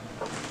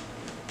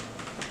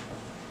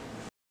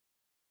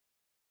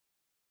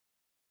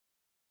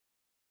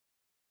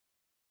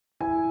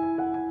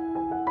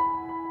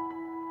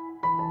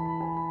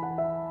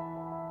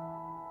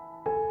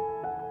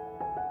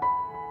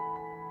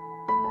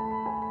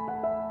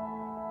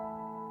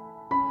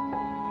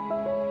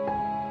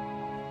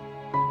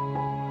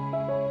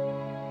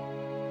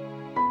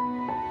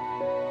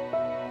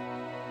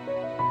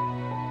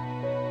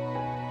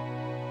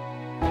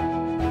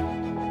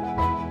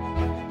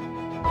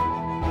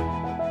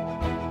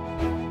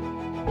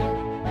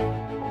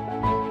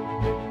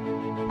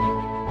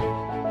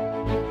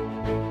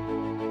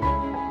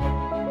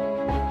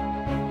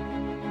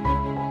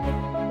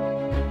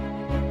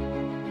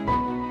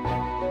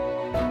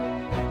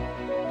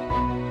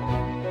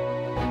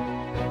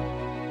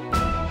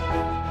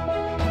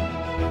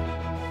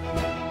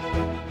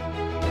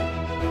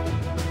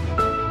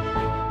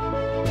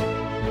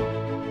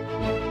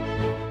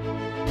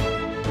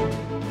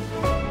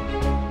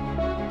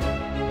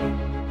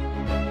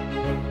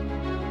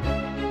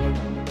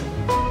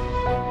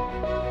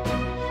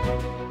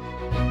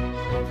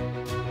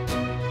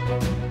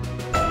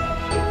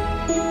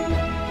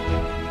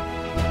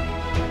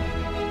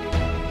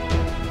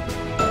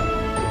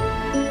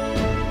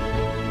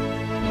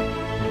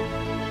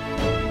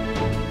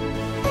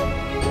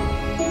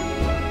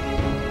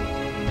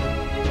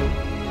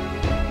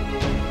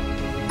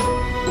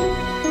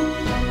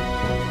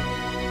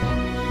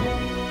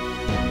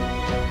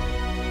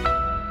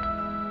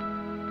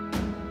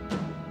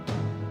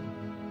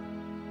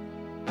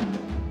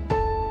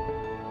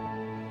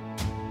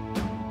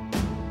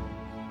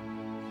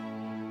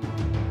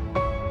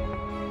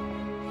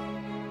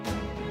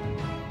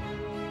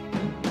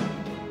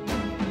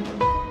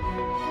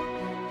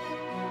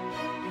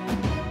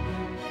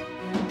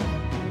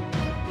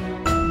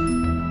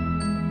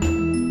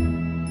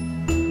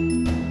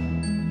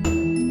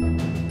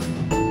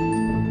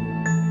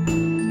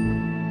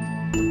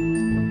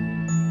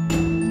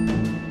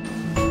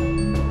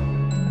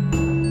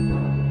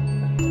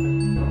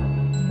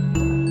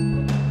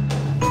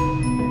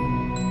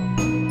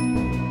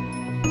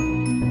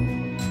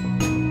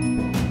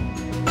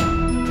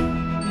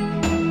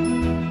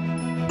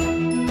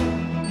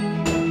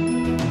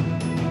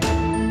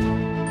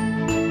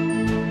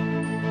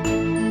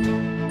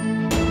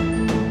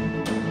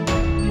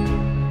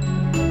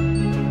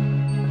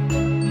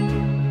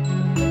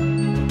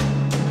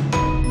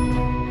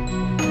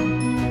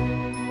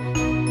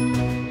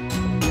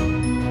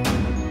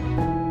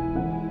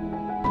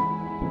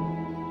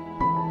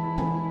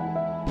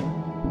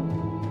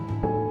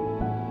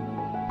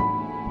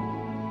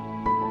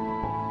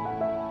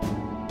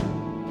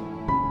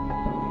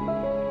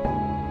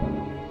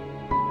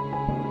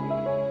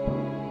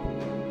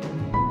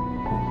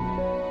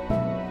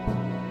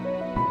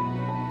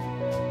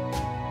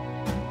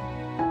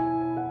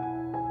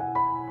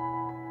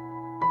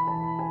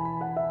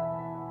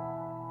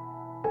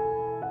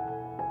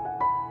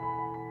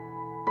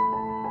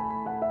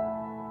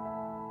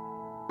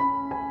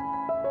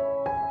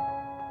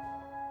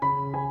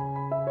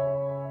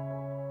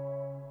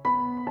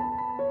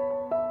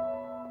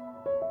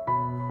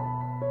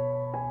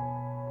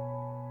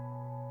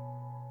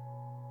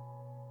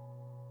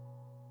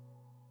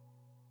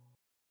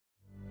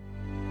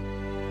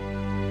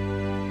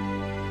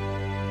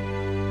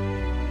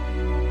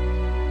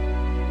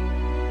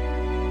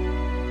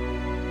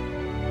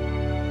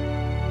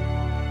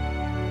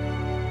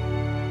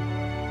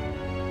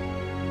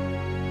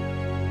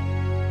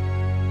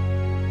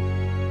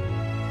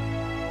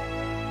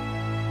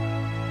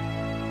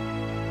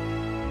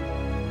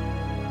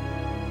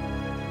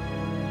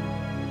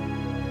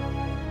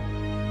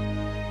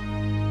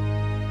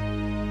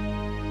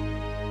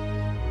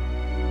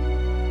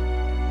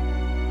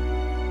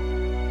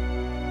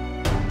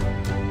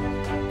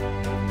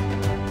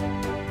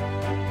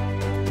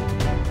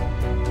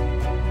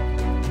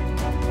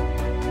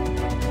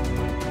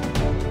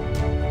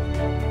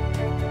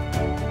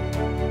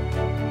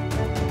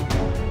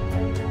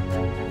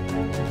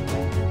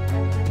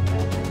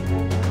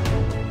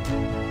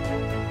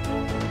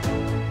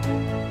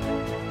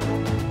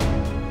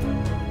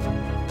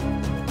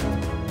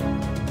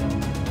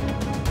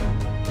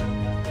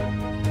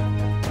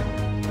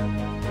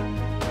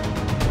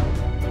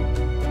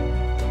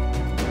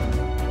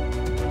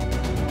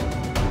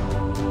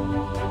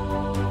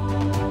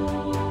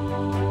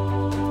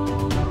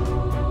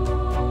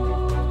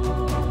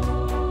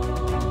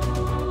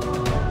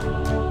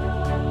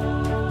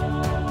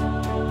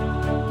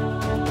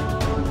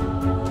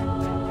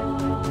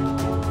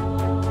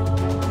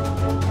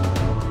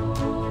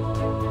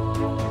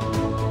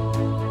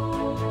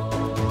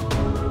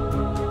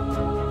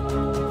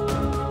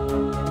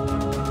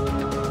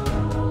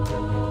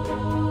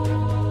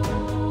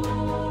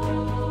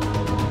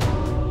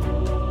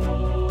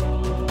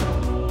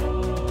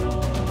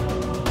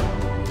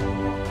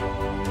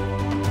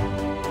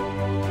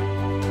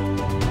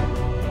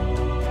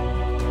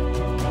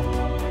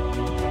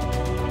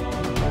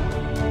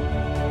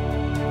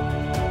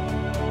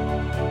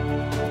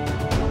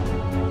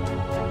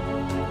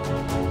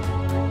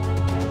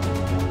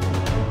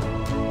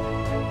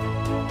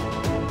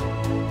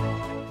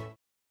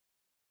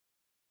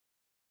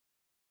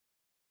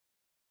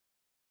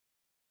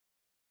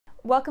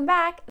 Welcome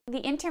back! The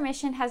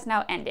intermission has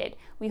now ended.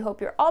 We hope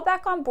you're all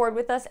back on board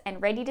with us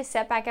and ready to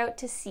set back out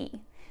to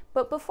sea.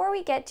 But before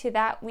we get to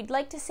that, we'd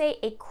like to say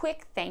a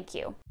quick thank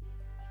you.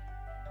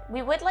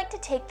 We would like to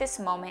take this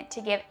moment to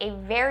give a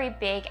very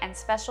big and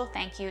special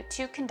thank you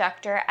to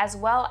Conductor as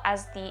well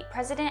as the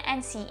President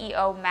and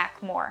CEO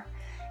Mac Moore.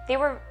 They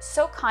were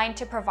so kind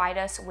to provide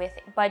us with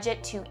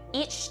budget to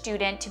each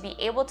student to be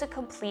able to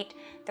complete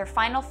their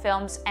final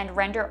films and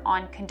render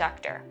on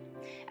Conductor.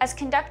 As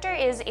Conductor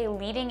is a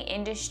leading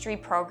industry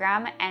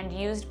program and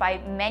used by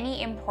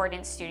many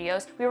important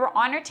studios, we were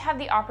honored to have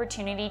the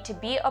opportunity to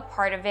be a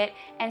part of it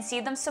and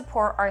see them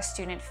support our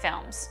student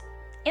films.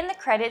 In the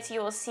credits,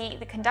 you will see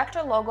the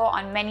Conductor logo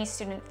on many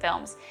student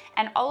films,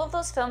 and all of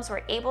those films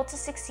were able to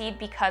succeed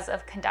because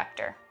of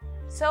Conductor.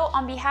 So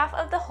on behalf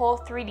of the whole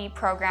 3D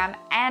program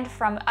and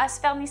from us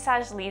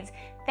Vernissage leads,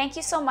 thank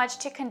you so much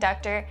to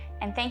Conductor,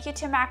 and thank you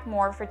to Mac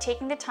Moore for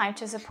taking the time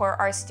to support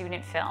our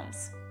student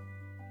films.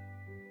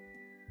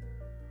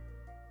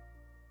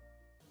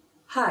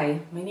 Hi,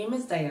 my name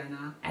is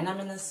Diana, and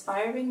I'm an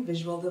aspiring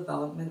visual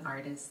development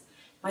artist.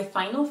 My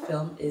final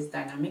film is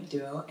Dynamic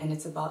Duo, and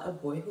it's about a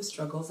boy who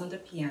struggles on the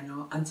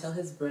piano until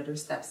his brother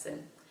steps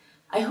in.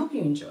 I hope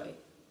you enjoy.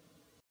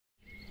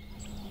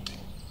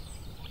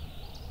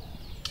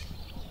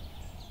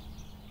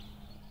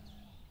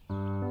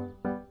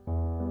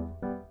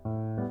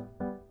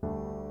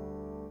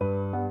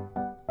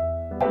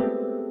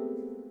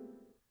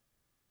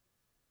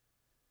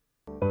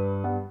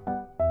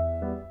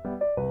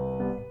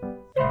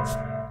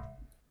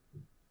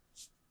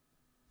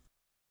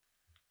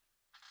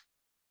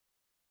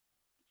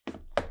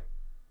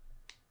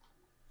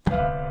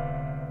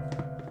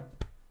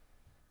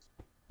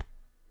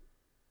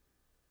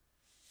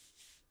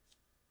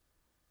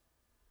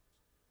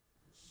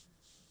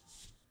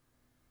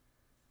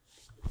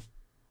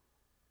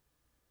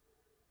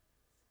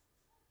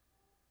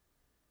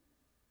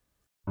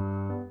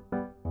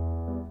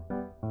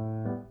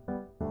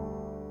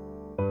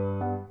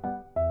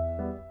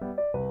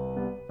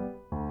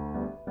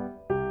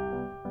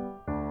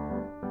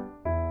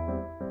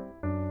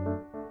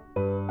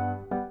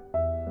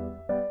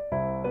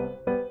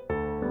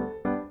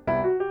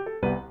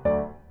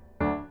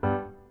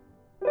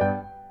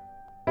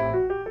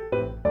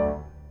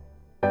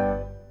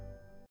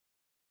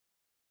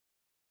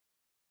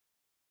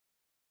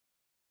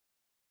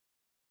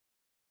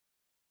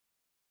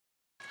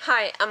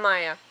 Hi, I'm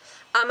Maya.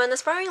 I'm an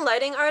aspiring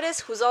lighting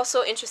artist who's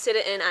also interested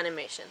in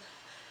animation.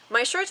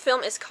 My short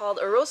film is called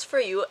A Rose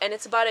for You, and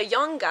it's about a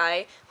young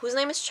guy whose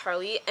name is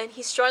Charlie, and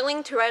he's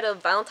struggling to write a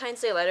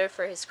Valentine's Day letter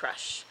for his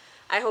crush.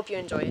 I hope you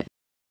enjoy it.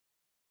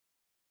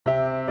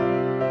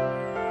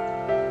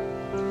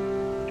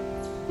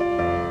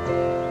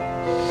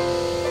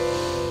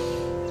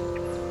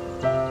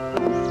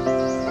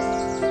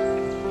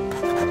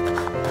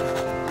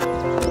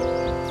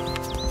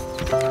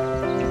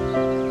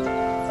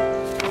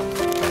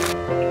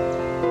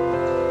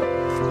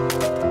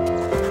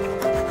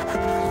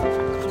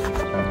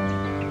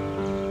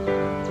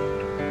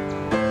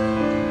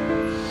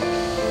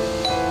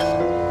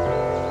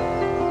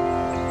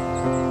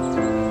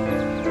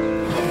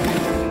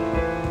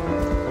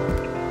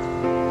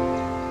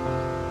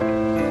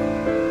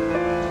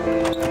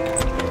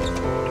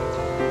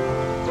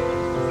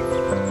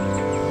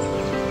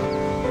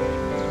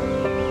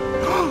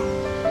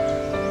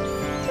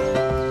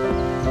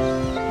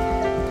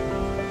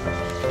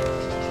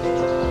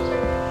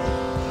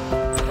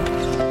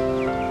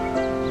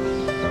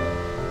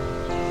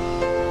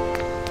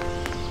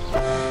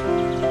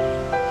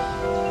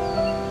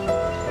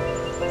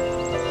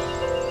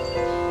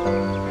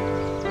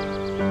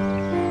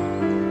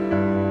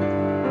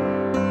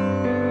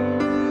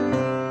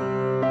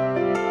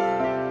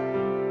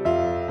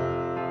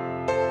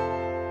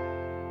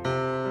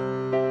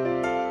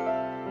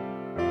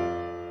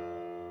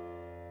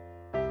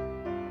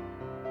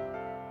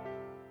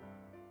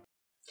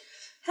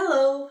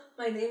 Hello,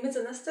 my name is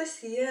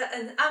Anastasia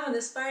and I'm an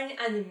aspiring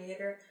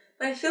animator.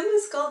 My film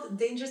is called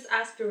Dangerous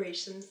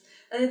Aspirations,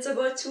 and it's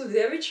about two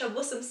very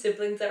troublesome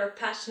siblings that are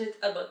passionate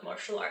about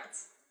martial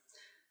arts.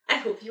 I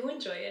hope you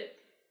enjoy it.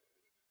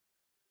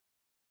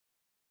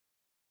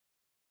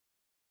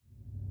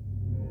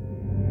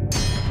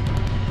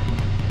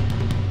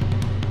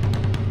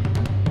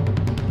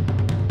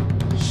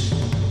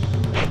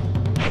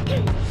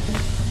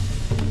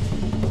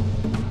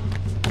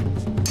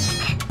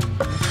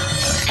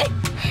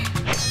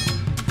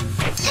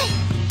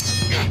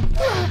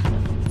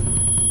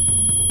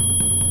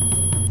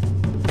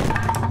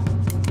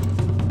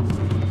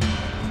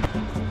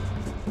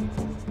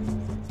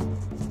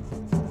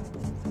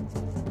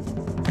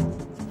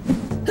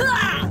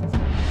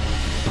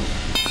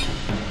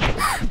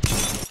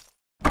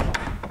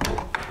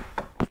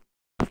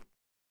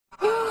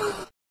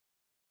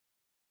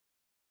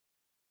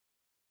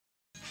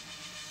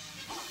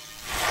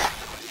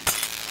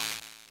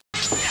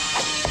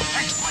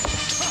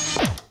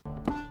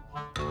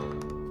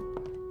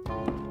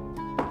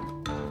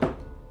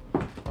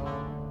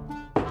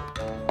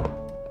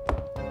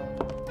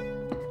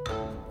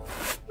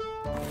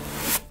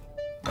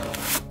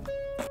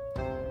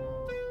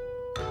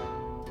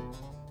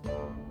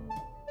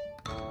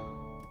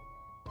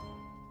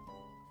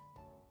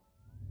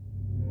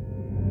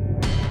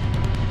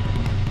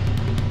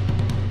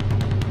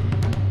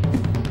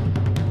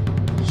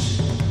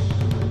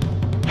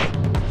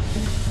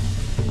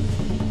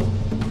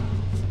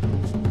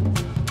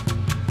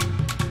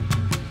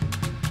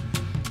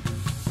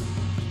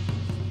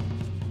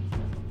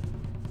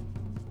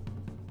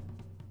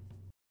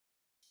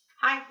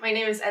 Hi, my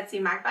name is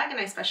Etsy Macbag and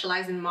I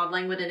specialize in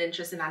modeling with an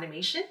interest in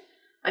animation.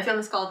 My film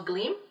is called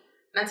Gleam,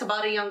 and it's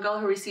about a young girl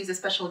who receives a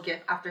special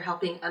gift after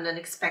helping an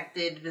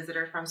unexpected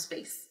visitor from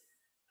space.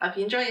 Hope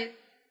you enjoy it.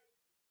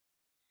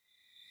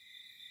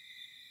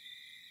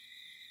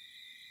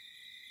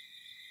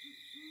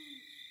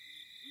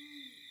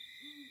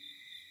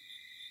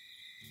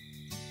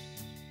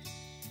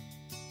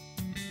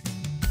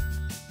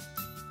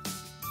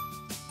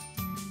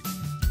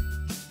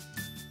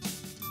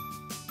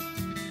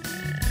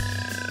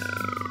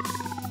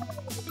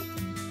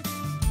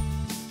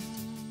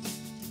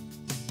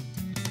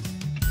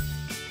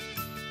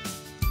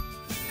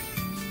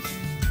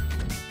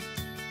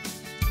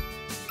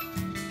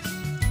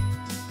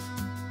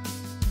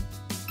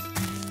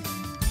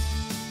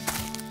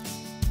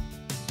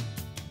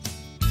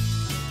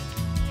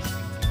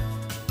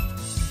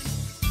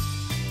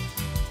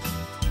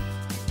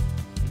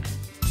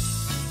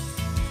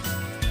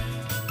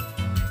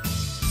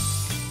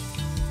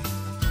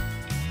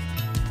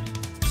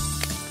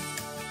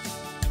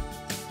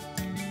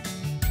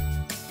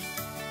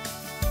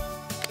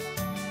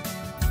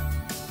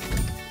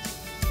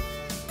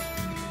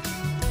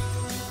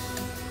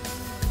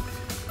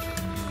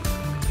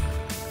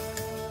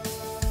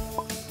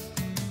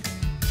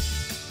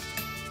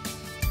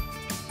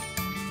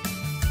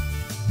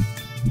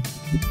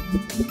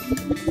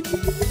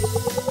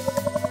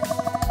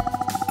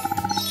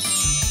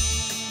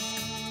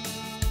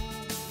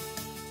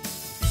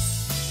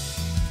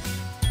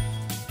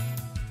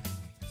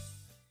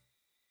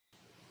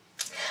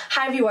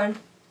 Hi everyone.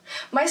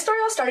 My story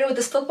all started with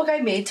this flipbook I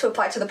made to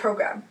apply to the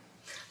program.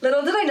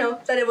 Little did I know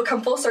that it would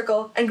come full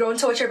circle and grow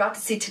into what you're about to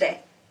see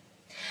today.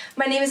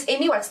 My name is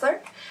Amy Wetzler.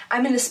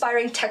 I'm an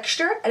aspiring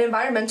texture and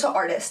environmental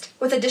artist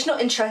with additional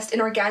interest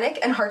in organic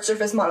and hard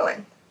surface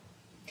modeling.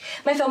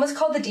 My film is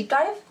called The Deep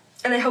Dive,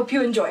 and I hope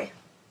you enjoy.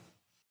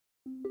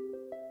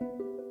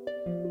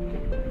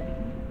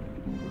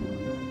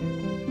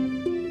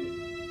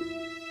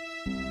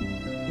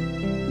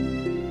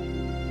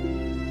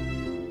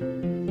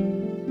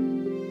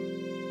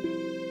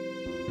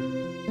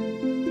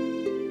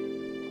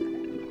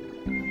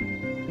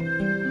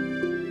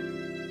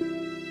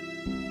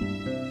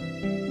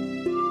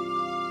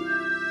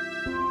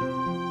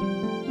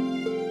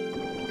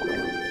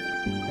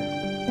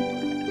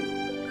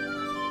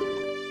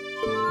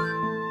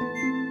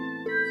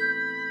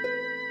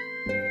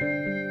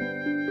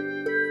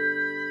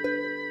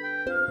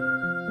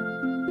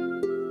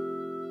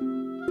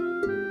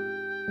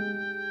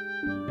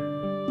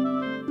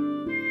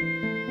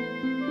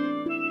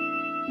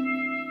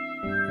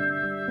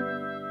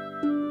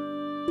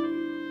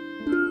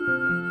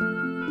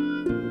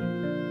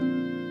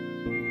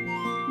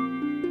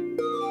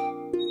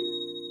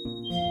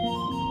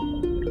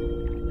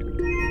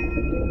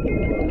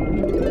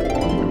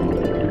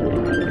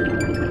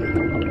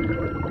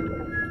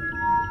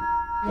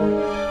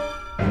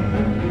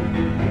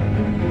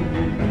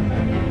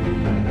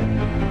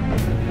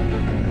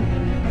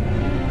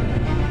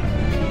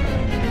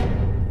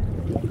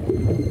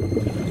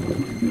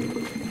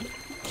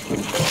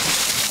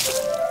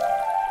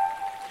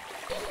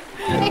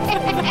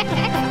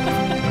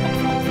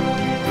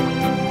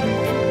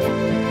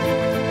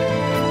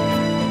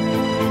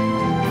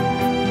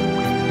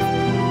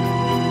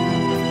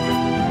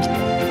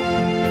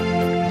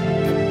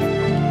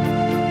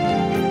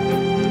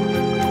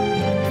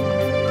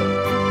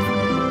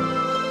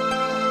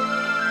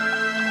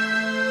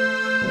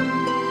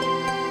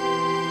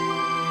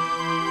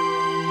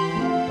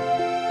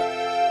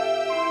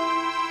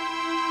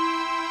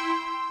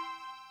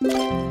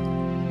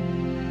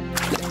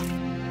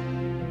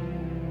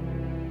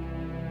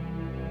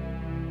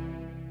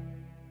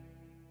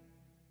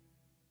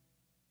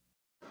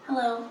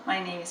 Hello,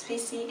 my name is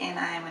Pacey and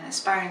I am an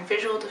aspiring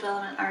visual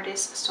development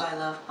artist, so I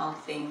love all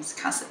things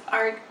concept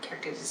art,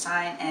 character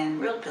design, and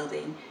world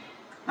building.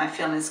 My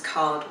film is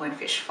called When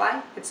Fish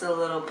Fly. It's a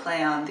little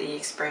play on the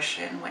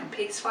expression when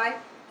pigs fly,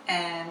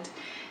 and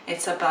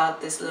it's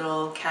about this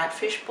little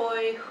catfish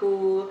boy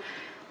who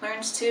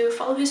learns to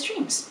follow his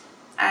dreams.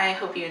 I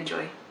hope you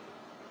enjoy.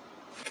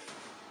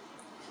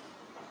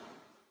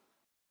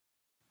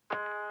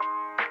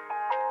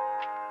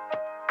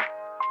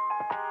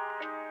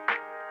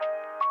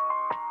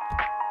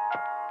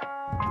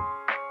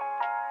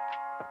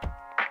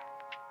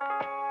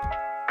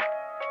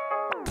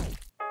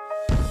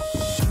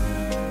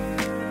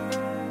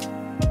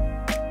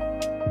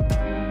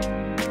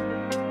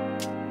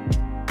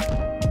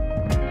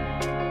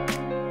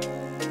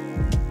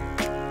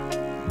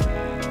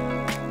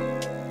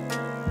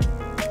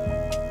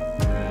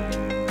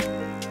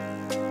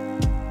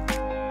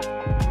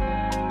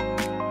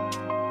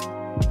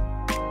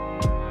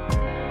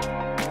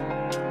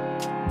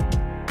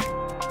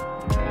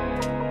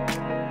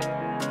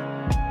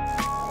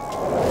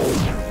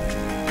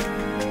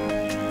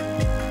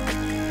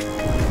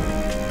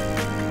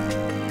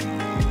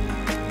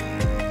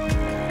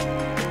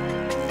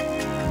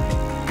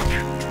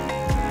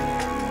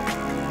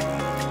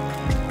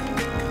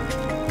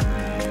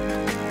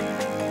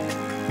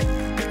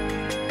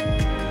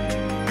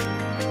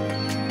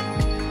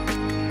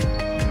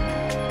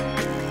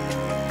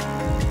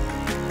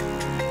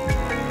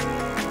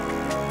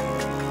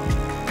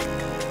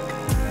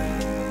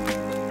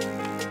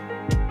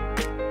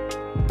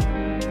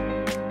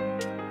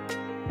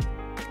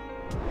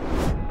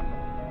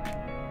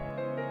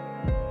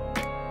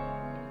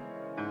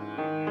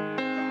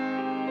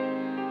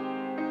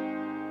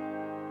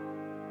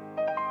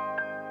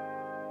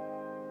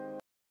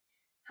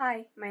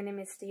 Hi, my name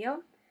is Theo.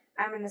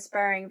 I'm an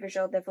aspiring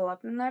visual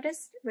development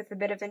artist with a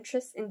bit of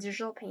interest in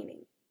digital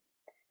painting.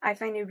 I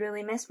find it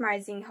really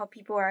mesmerizing how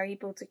people are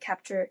able to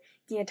capture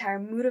the entire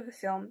mood of a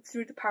film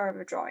through the power of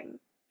a drawing.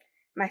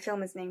 My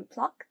film is named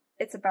Pluck.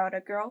 It's about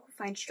a girl who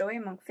finds joy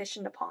among fish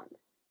in the pond.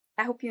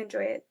 I hope you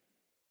enjoy it.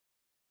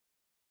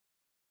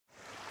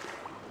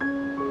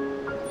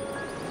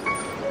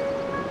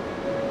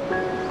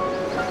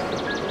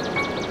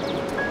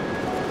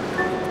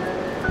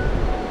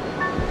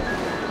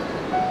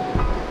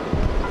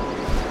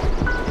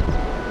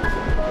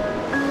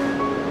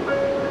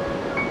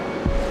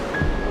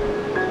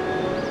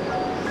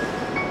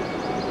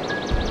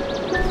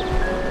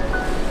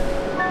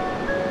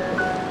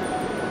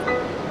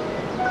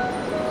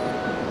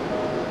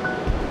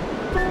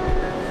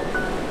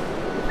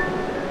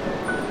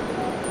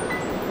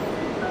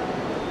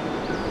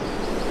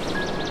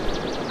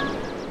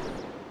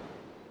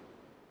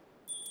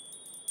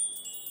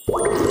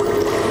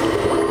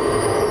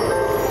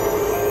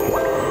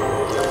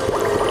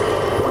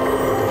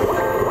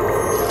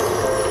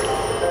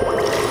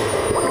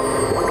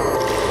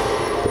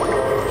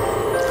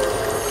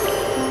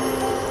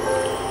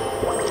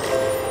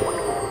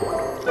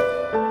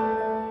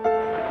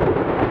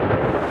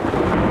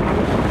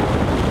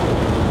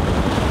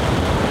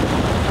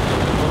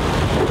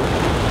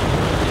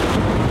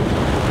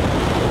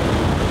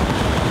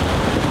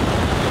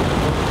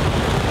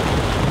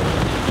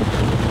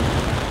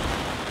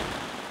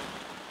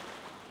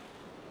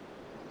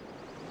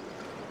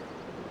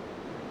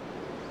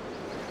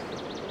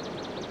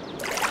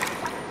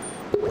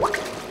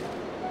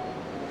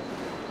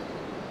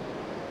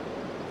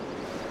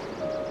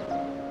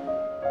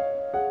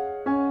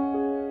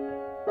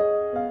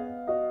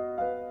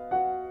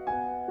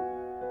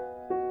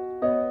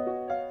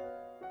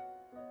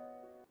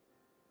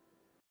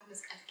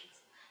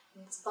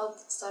 It's about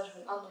the start of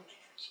an online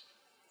relationship.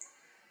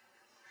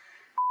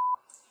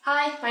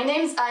 Hi, my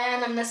name is Aya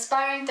and I'm an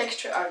aspiring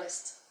texture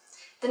artist.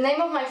 The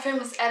name of my film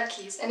is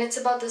Erkis and it's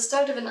about the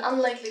start of an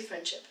unlikely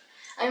friendship.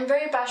 I'm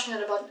very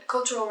passionate about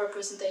cultural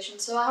representation,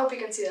 so I hope you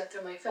can see that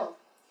through my film.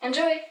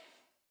 Enjoy!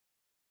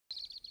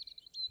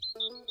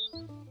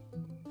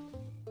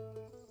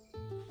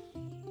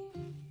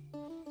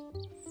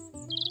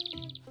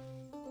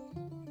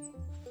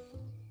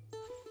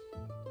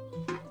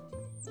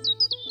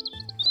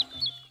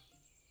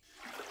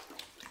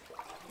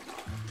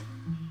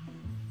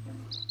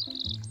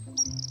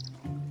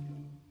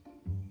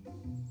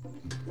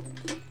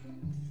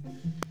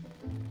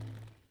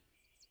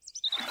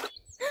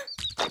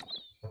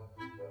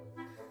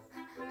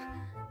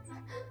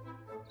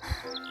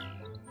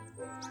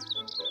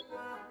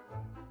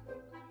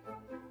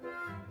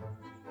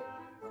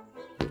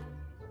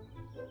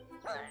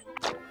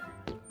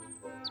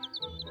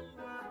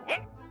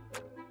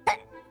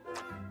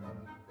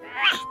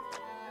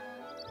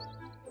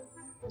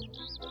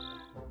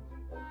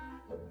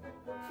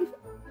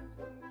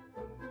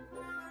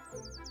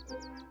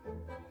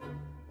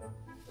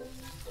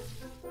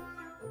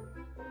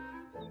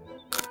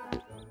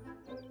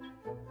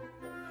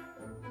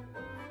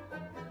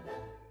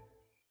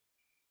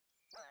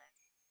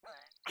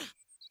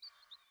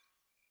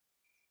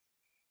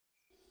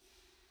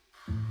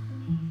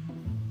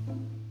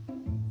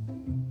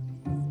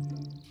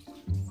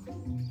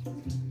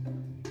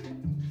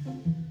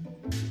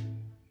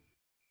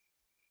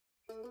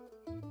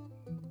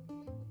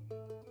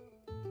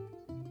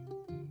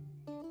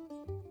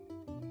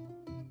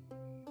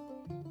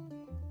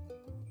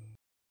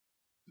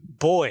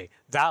 Boy,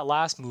 that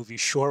last movie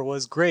sure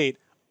was great,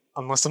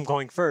 unless I'm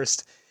going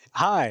first.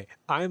 Hi,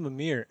 I'm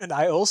Amir, and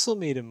I also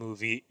made a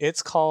movie.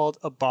 It's called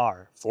A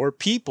Bar for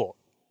People.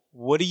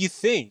 What do you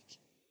think?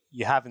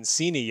 You haven't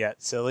seen it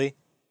yet, silly.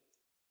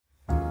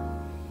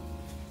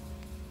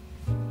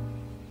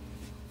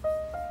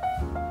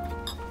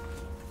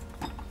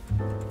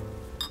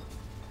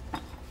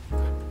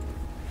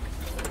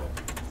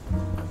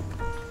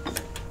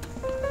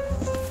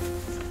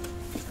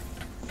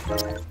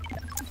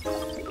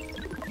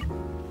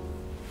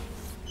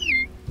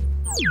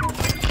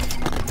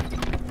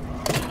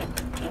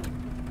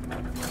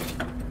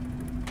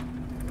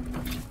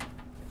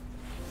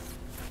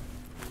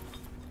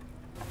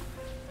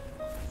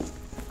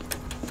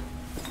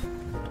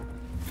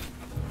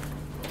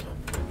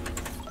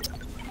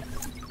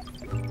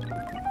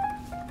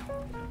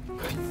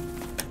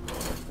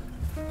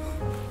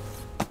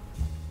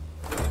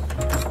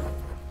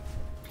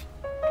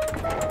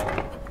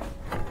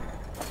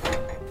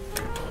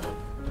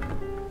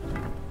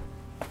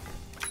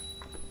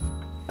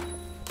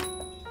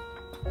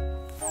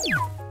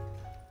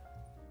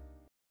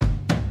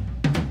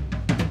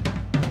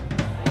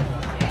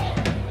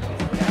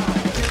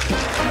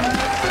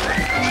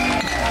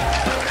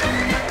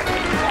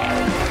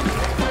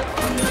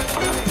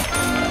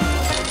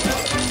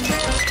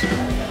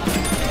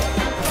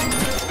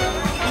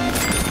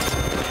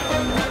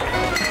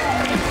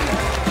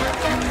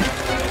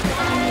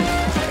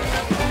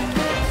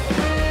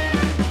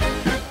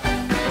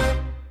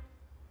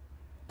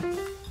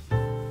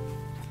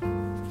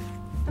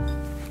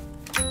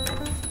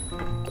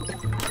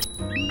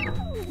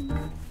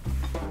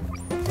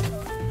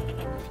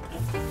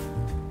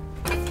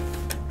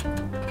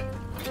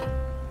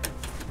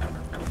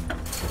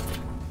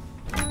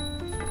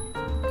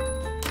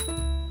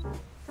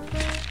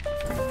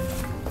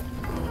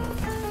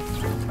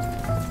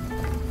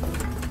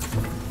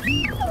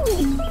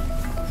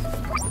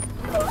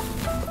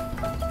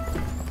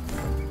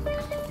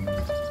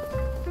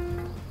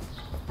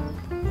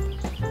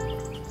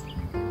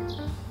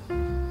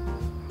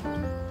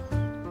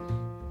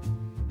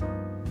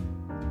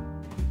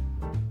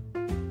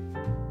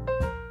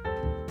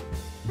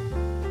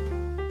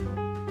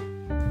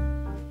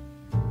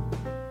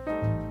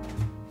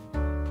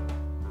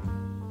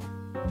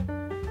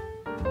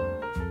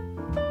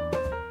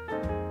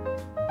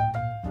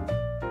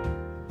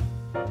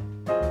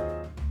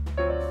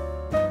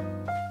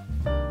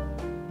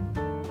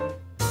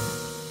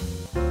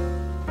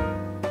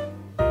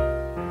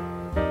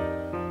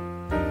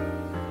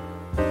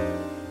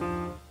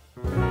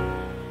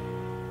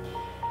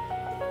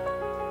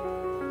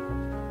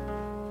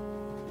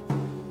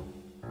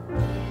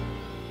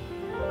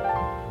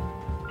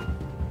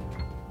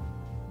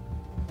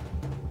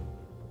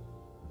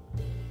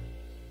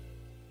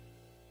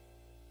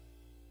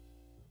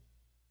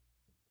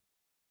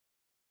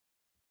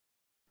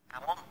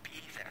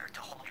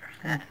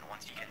 And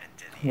once you get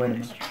into the Wait a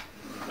industry...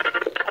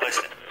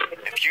 Listen,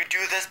 if you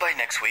do this by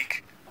next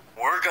week,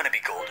 we're gonna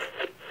be golden.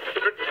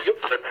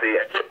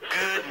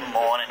 Good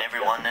morning,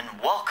 everyone,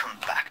 and welcome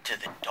back to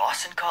the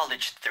Dawson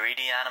College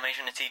 3D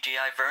Animation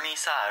CGI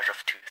Vernissage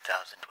of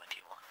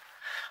 2021.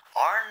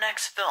 Our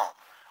next film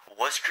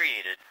was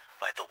created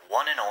by the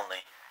one and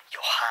only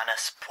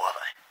Johannes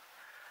Boivin.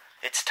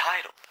 It's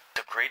titled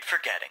The Great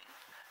Forgetting,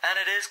 and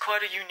it is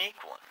quite a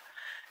unique one.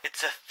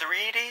 It's a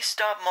 3D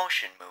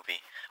stop-motion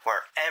movie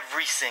where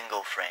every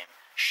single frame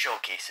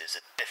showcases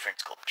a different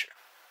sculpture.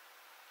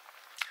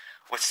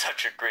 With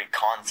such a great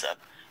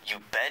concept, you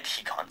bet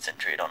he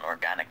concentrated on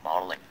organic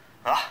modeling.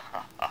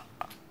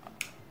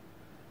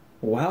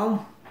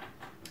 Well,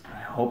 I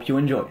hope you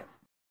enjoy it.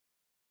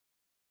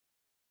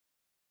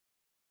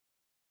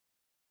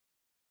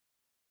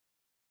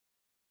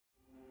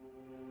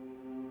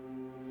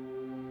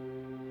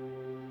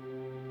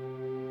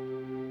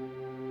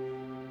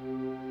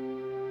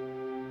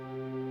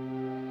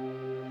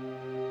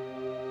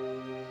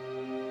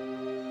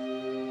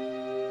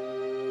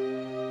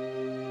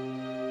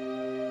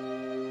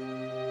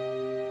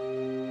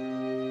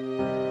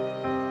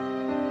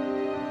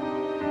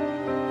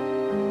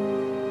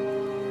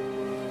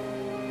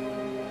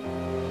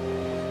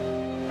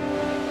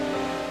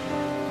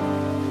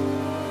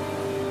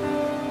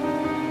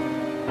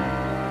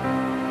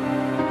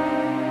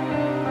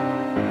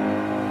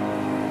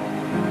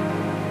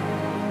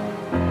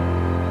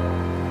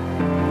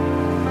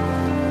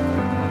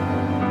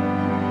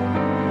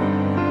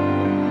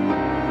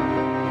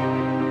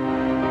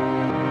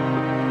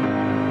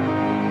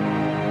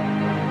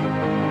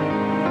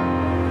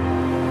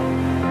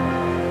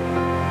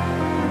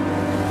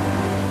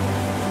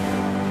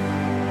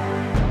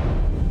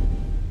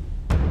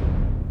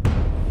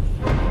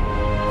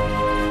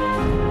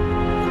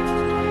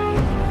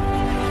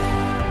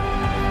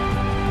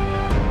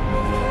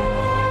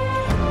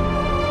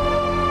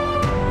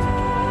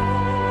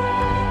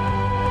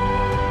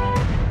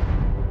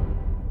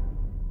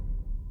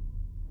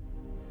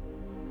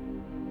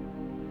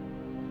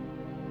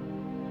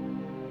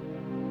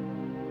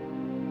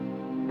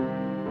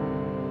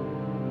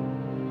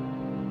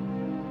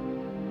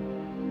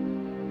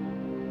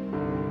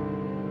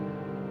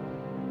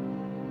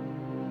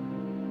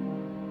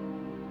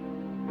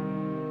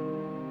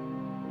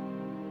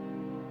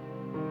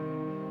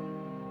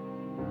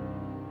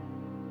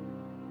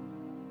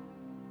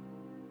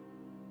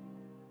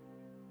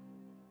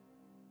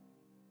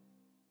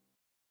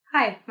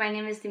 Hi, my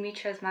name is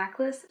Dimitra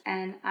Maklis,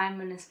 and I'm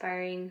an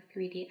aspiring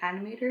 3D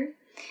animator.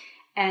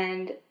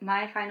 And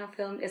my final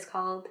film is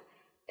called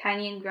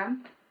Tiny and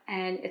Grump,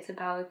 and it's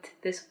about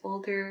this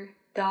older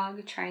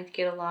dog trying to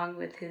get along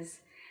with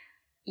his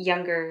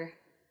younger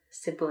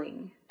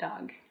sibling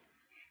dog.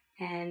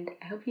 And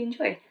I hope you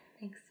enjoy.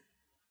 Thanks.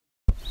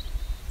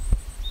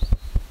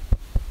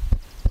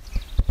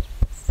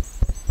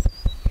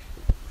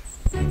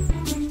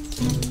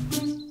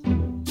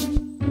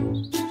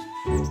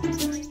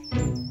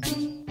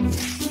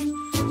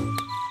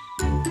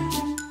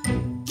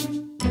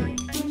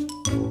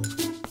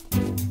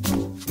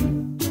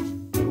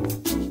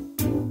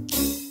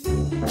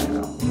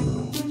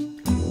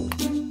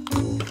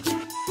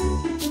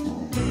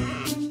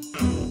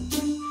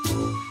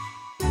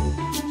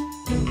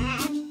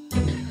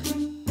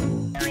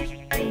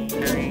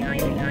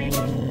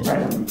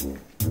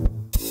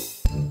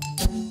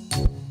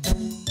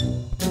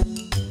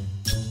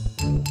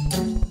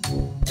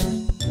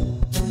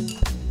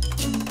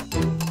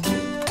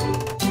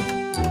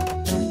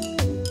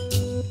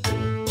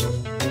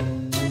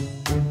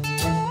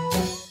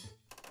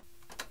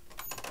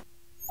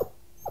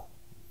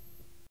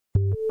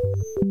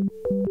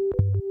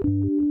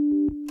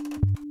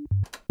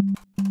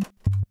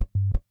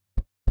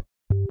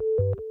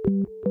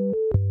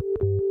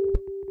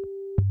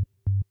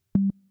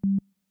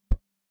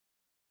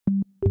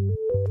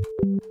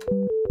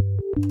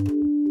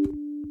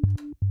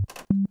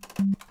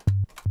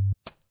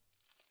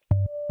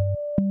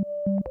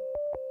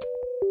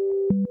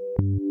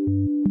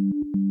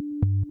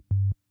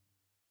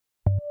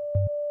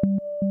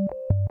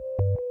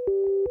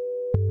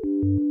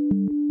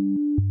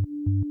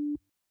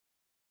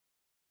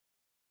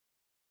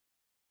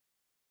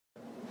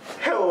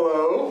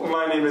 Hello,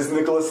 my name is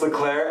Nicholas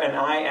Leclerc and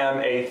I am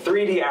a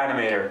 3D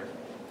animator.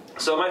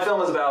 So my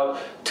film is about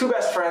two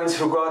best friends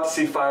who go out to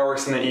see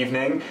fireworks in the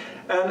evening,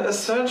 and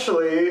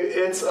essentially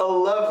it's a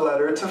love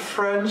letter to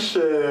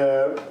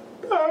friendship.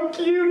 How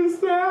cute is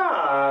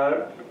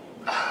that?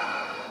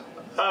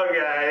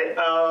 Okay,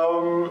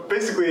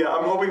 basically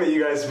I'm hoping that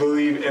you guys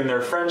believe in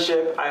their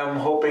friendship. I am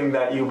hoping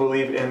that you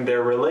believe in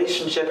their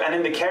relationship and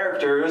in the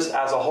characters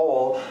as a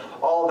whole,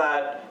 all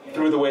that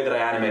through the way that I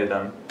animated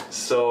them.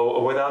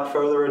 So without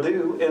further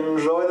ado,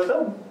 enjoy the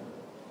film.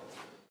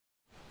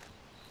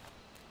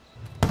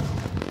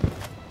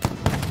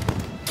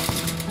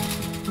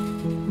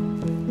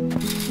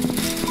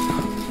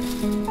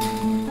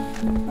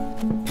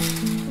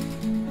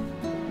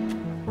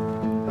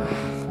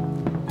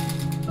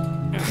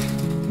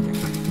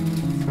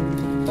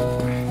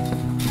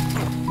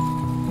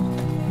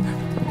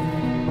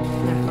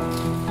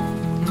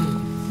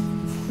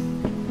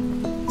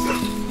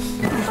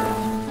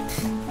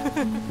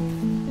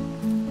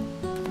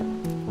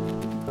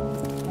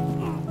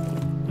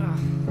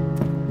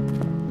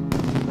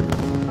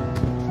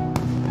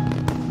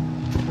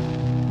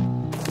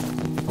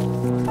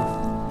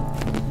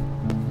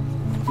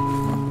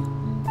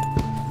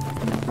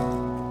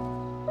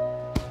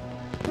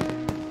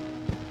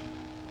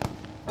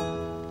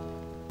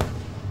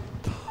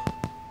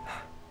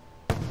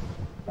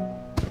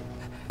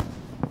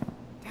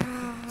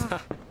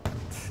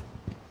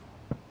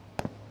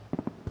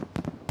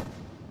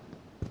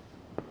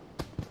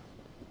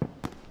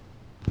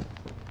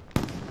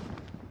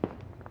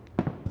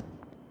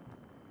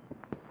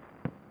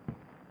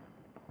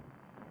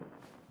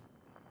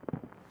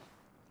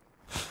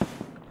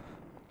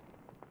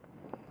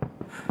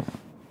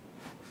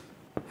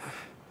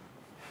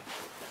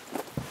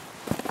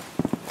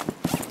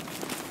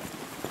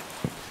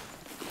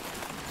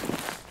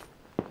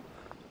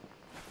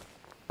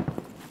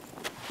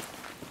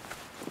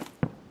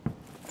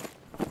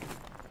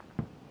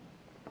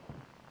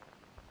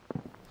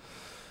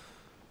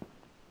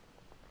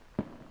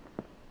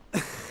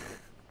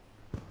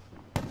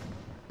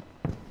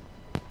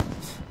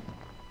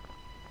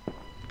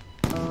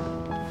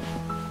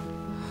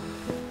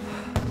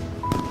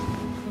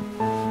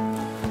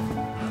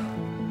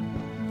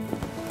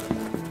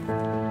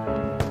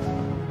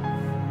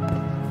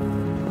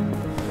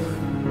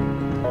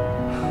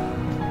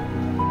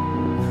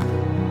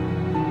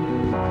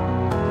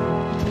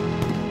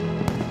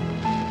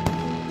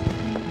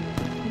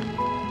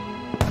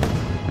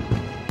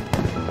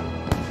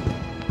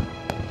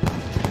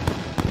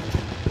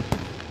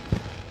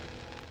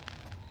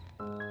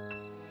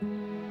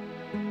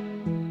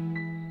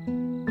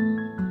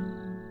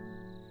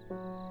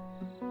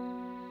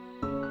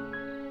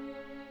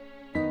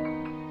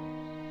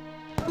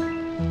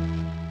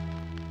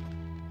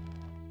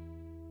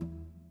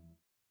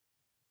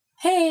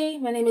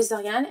 my name is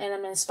Dorian and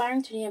I'm an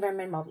aspiring 3D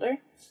environment modeler.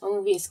 My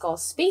movie is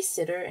called Space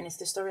Sitter and it's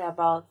the story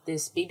about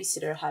this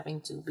babysitter having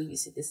to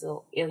babysit this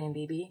little alien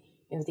baby.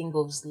 Everything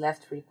goes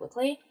left pretty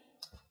quickly.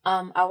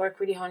 I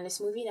work really hard on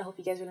this movie and I hope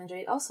you guys will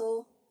enjoy it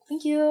also.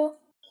 Thank you!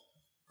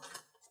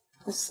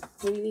 Let's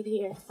maybe leave it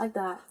here, like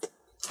that.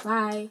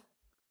 Bye!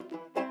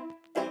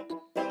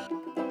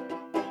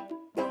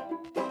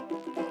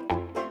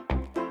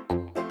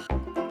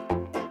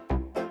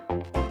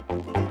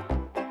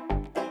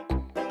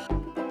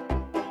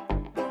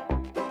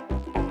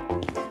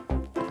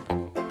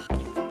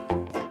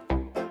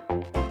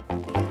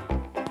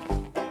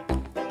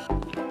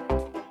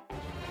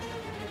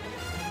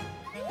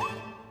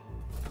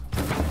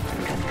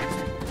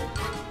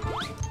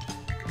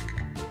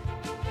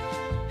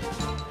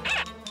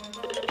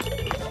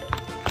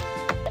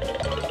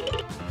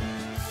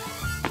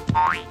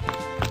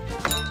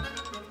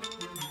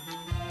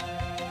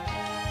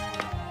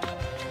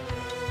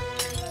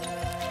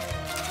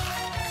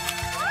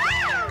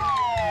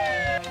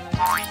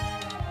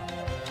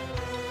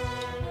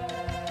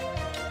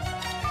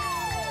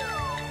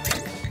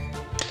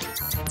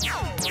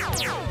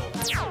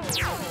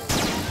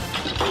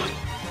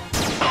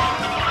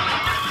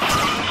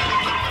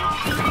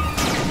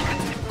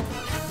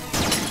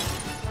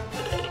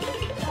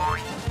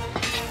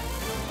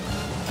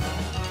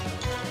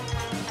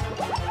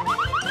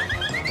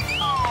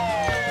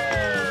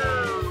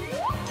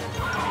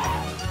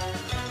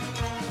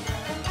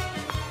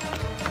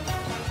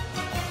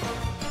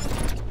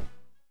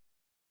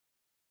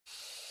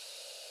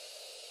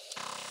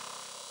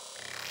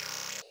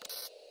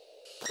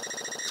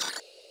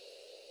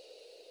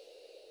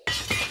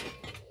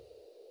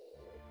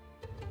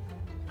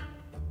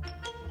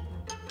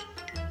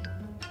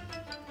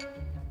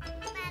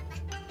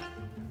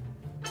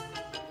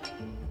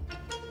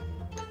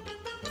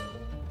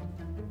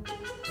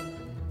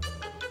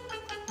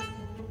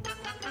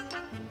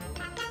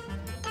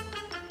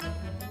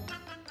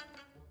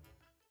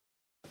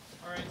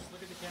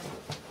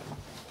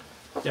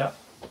 Yeah.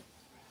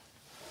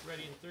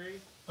 Ready in 3?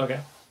 Okay.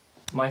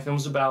 My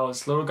film's about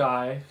this little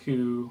guy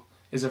who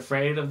is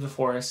afraid of the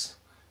forest,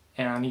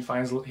 and he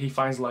finds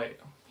light.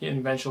 He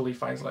eventually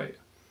finds light.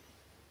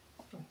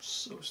 I'm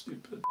so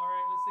stupid.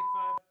 Alright, let's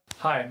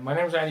take 5. Hi, my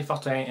name is Andy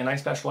Fortin, and I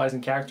specialize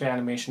in character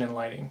animation and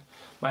lighting.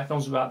 My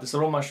film's about this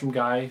little mushroom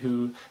guy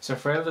who is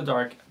afraid of the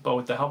dark, but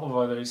with the help of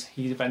others,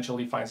 he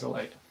eventually finds the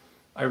light.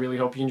 I really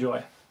hope you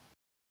enjoy.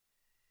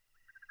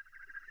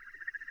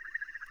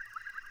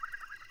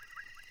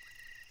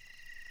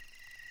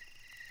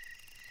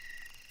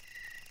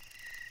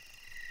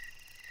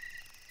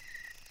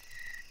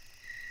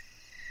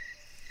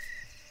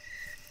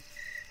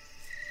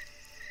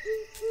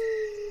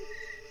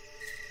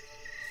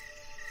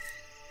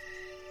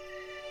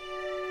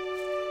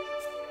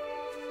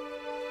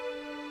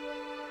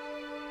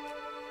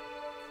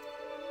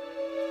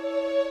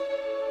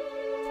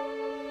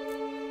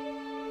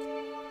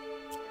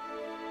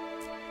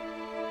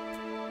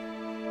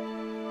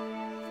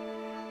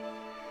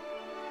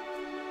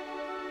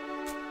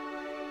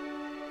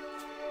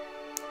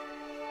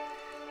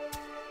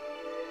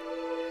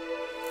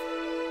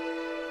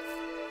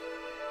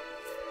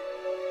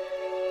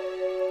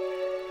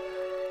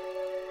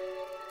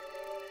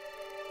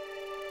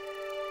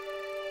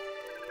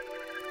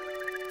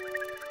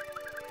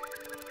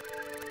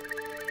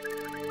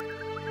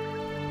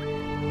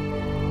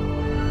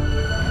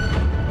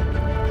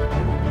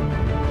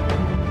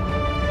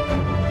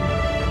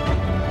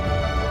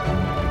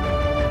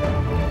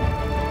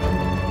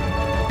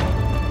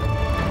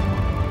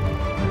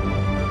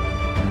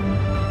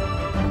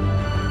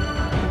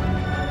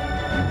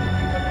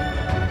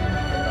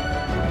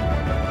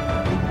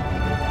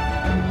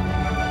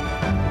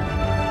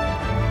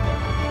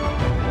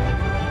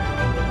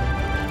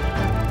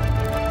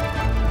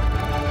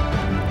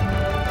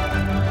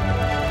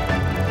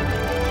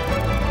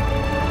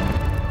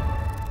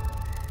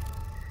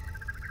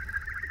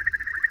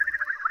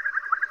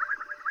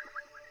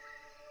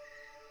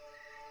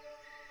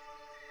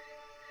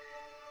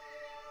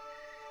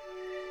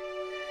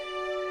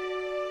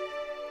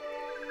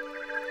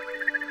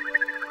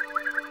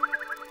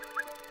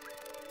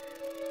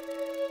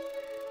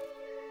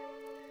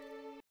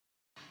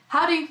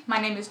 Howdy, my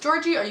name is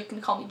Georgie, or you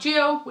can call me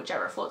Geo,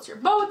 whichever floats your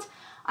boat.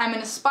 I'm an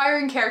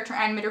aspiring character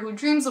animator who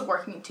dreams of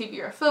working in TV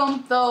or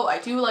film, though I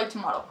do like to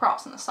model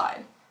props on the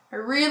side. I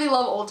really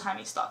love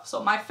old-timey stuff,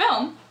 so my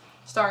film,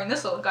 starring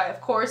this little guy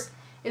of course,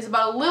 is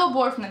about a little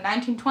boy from the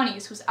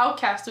 1920s who's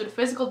outcast due to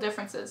physical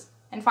differences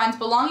and finds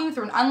belonging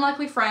through an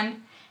unlikely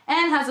friend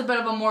and has a bit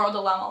of a moral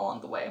dilemma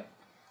along the way.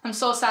 I'm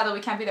so sad that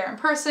we can't be there in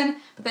person,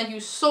 but thank you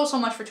so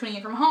much for tuning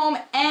in from home,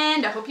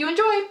 and I hope you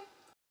enjoy!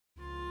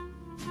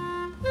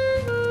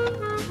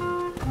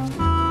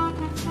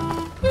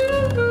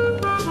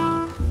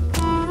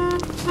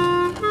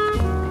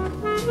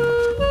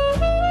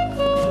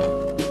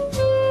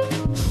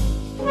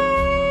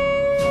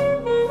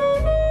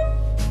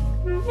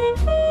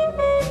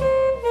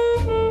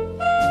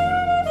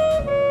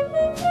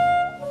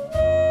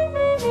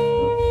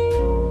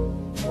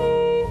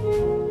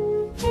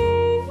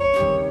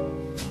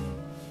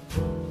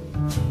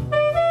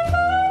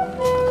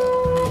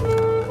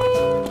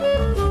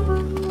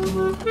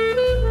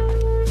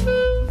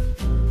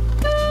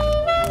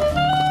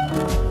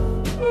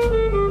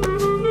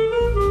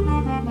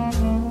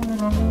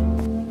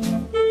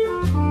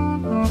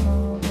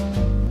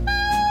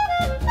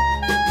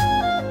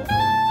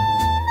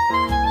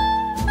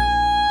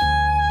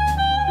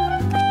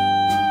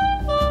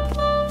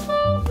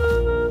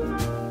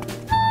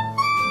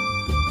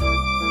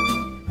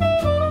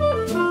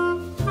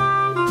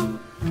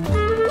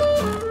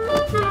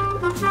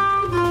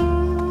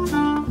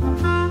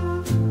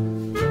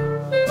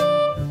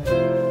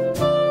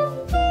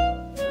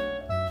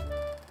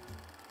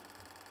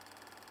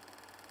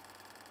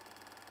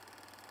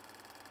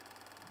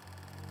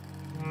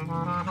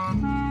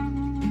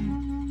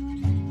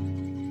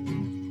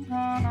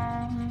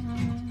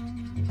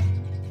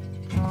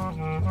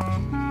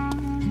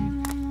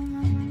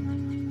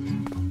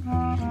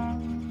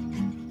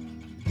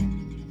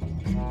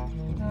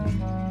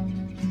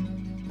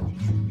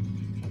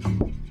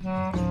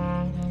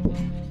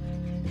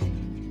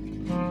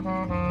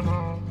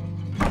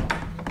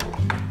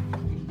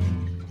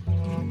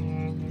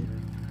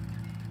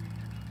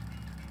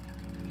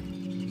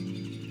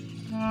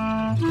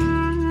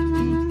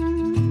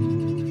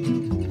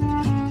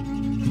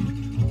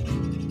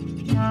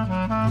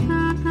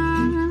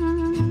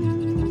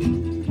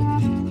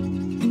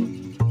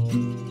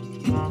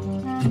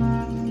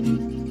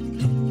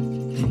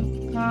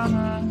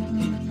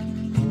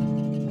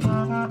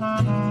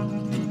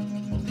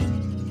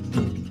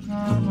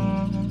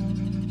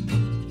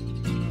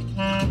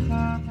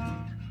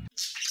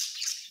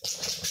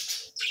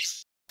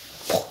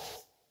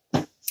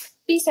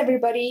 Peace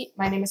everybody,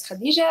 my name is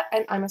Khadija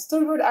and I'm a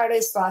storyboard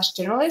artist /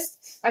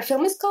 journalist. My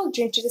film is called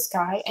Dream to the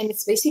Sky and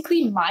it's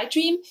basically my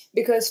dream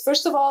because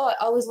first of all, I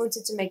always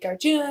wanted to make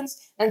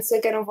cartoons and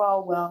second of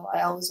all, well,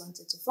 I always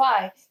wanted to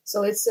fly.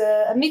 So it's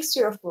a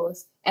mixture of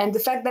both. And the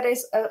fact that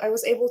I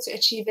was able to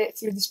achieve it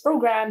through this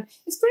program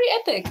is pretty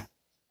epic.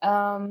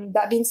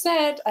 That being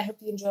said, I hope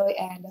you enjoy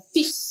and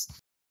peace.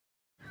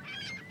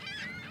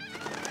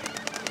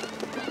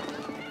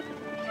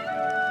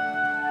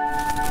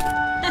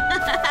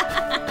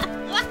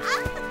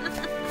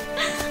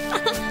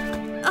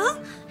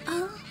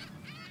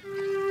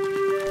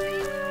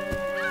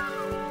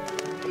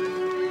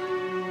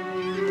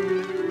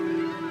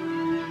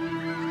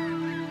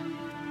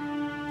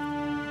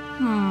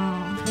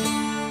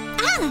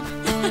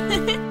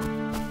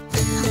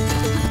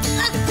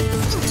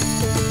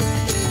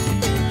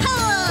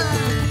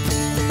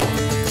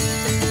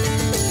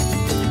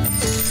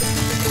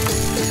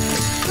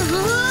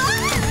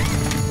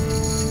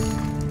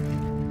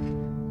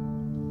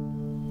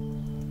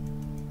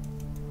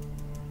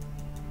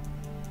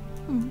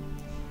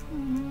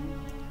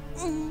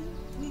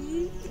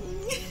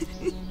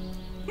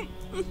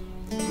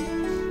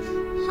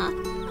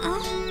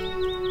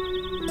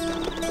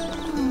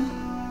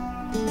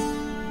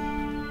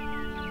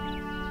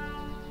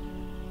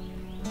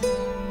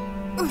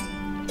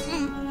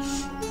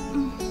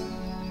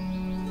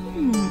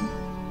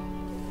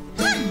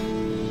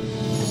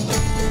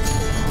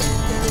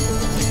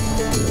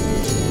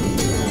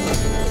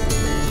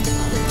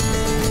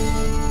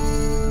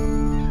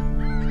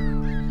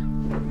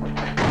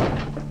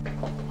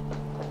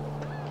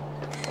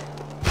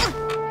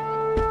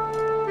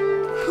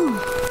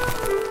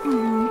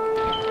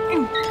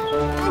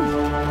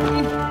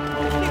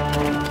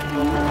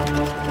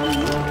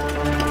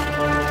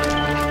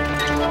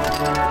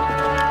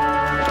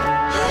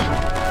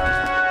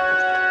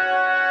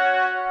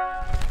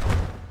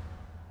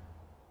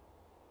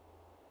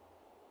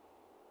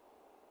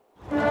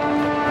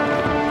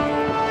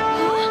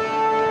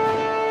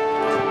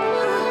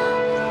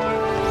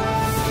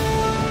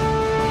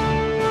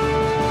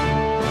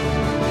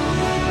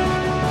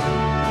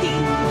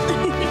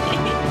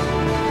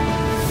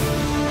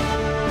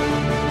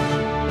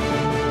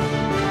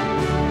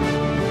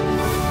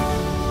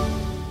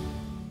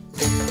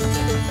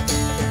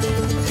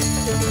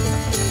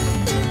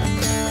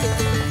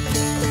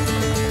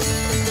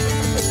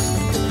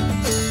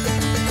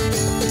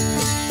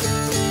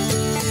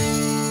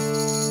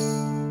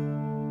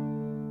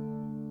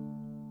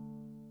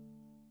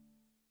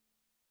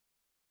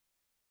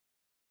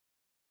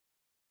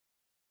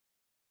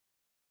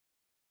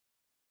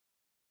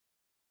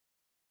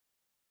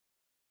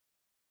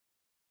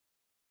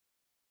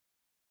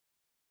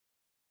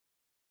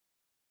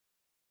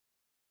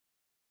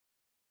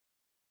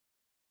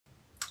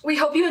 We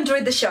hope you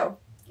enjoyed the show.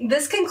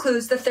 This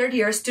concludes the third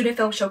year Student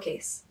Film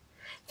Showcase.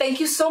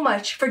 Thank you so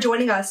much for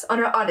joining us on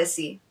our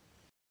Odyssey.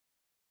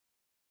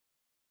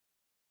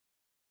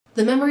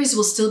 The memories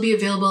will still be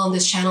available on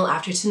this channel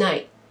after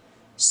tonight,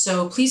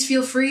 so please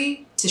feel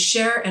free to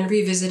share and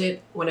revisit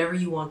it whenever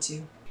you want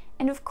to.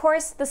 And of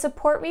course, the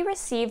support we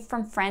received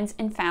from friends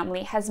and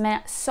family has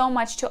meant so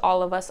much to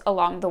all of us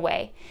along the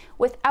way.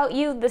 Without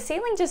you, the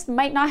sailing just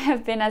might not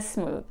have been as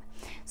smooth.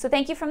 So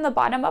thank you from the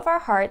bottom of our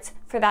hearts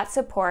for that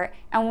support,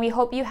 and we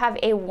hope you have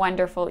a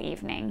wonderful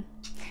evening.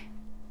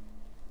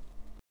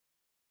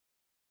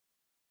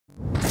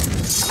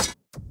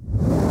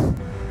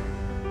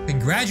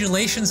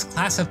 Congratulations,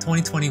 class of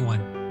 2021.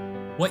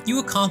 What you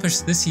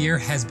accomplished this year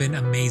has been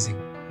amazing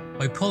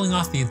by pulling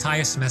off the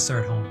entire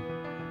semester at home,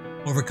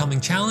 overcoming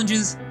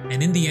challenges,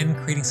 and in the end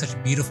creating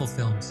such beautiful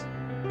films.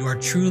 You are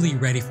truly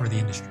ready for the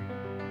industry.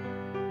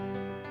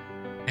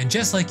 And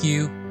just like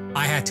you,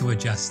 I had to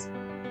adjust.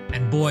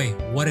 And boy,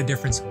 what a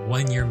difference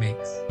 1 year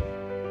makes.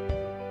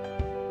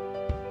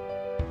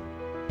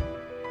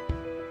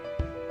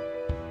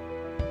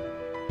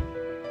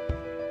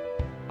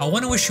 I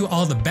want to wish you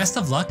all the best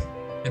of luck,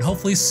 and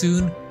hopefully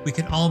soon we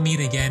can all meet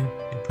again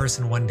in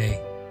person one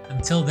day.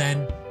 Until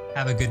then,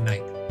 have a good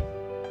night.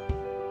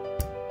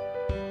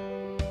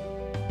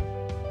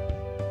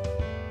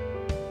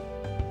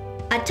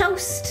 At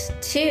Toast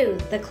to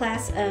the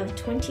class of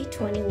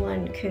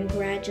 2021.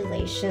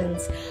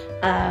 Congratulations.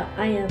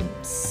 I am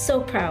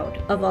so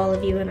proud of all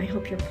of you, and I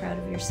hope you're proud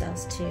of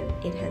yourselves too.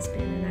 It has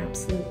been an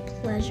absolute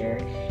pleasure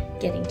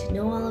getting to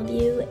know all of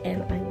you,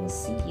 and I will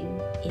see you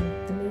in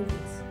the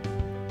movies.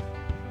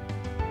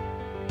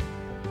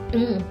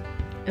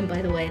 And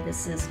by the way,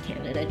 this is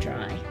Canada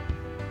Dry.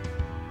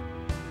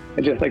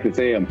 I'd just like to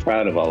say I'm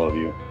proud of all of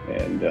you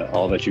and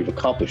all that you've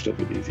accomplished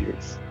over these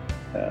years.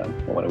 I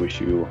want to wish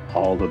you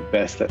all the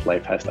best that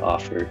life has to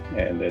offer,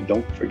 and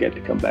don't forget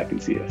to come back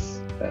and see us.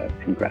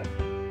 Congrats.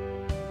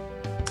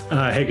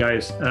 Hey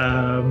guys,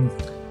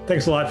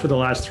 thanks a lot for the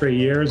last 3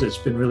 years. It's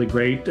been really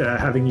great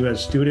having you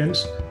as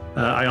students.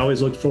 I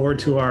always look forward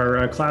to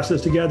our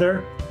classes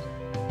together.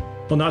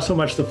 Well, not so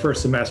much the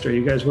first semester.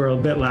 You guys were a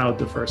bit loud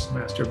the first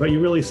semester, but you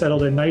really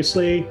settled in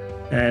nicely.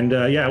 And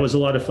yeah, it was a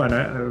lot of fun.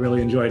 I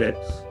really enjoyed it.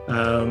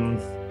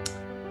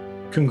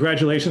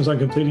 Congratulations on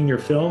completing your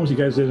films. You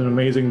guys did an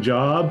amazing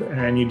job,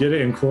 and you did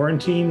it in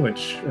quarantine,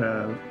 which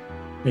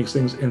makes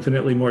things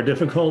infinitely more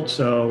difficult.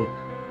 So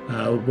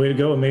way to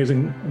go,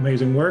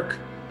 amazing work.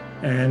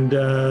 And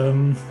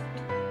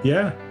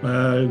yeah,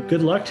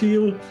 good luck to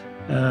you.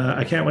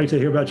 I can't wait to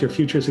hear about your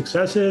future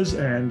successes,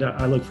 and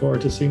I look forward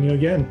to seeing you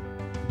again.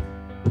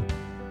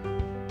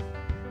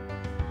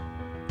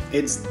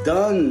 It's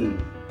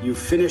done. You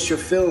finished your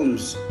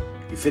films.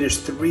 You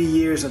finished 3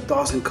 years at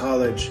Dawson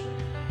College.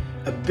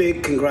 A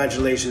big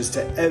congratulations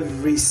to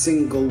every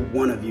single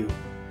one of you.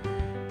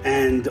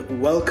 And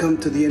welcome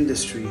to the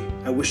industry.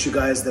 I wish you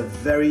guys the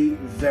very,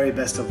 very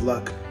best of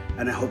luck,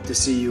 and I hope to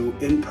see you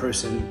in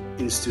person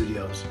in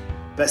studios.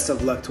 Best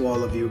of luck to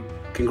all of you.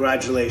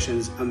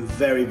 Congratulations. I'm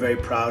very, very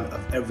proud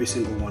of every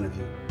single one of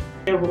you.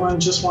 Hey everyone,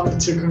 just wanted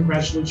to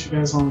congratulate you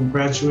guys on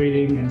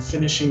graduating and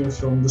finishing your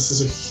film. This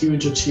is a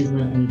huge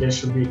achievement, and you guys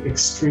should be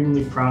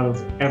extremely proud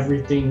of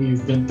everything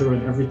you've been through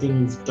and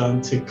everything you've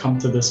done to come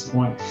to this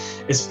point,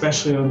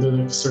 especially under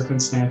the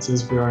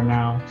circumstances we are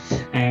now.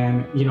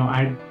 And you know,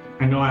 I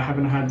know I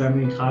haven't had that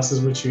many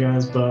classes with you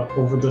guys, but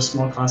over the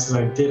small classes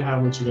I did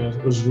have with you guys,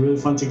 it was really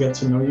fun to get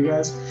to know you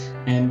guys,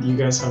 and you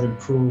guys have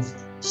improved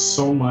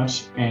so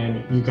much,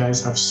 and you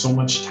guys have so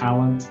much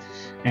talent.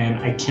 And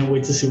I can't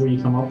wait to see what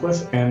you come up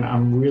with, and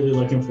I'm really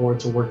looking forward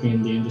to working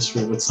in the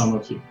industry with some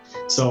of you.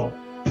 So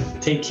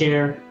take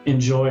care,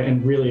 enjoy,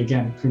 and really,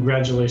 again,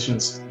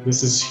 congratulations.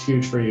 This is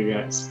huge for you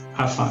guys.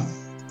 Have fun.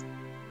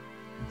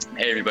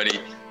 Hey everybody,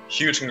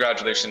 huge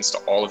congratulations to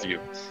all of you.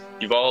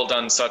 You've all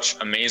done such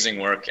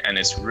amazing work, and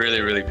it's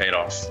really paid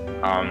off.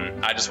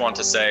 I just want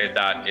to say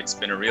that it's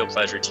been a real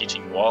pleasure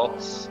teaching you all,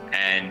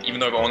 and even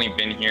though I've only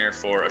been here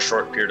for a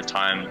short period of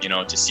time, you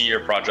know, to see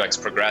your projects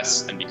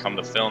progress and become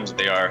the films that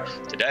they are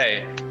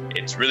today,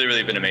 it's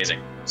really been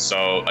amazing.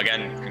 So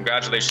again,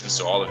 congratulations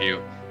to all of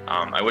you.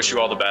 I wish you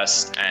all the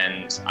best,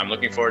 and I'm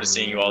looking forward to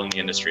seeing you all in the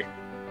industry.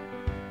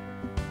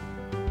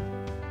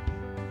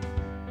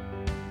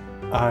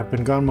 I've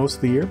been gone most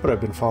of the year, but I've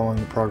been following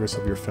the progress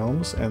of your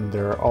films, and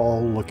they're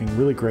all looking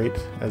really great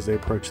as they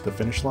approach the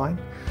finish line.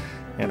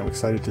 And I'm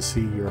excited to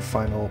see your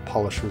final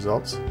polished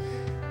results.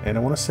 And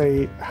I want to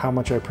say how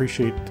much I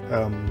appreciate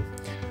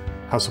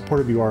how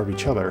supportive you are of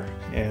each other.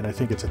 And I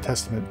think it's a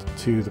testament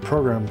to the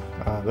program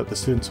that the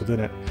students within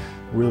it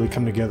really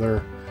come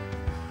together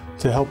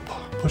to help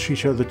push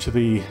each other to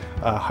the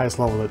highest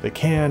level that they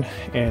can,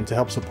 and to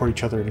help support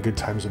each other in good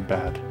times and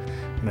bad.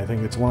 And I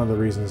think it's one of the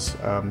reasons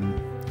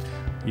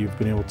you've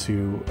been able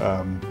to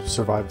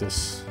survive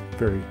this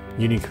very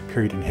unique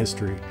period in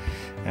history.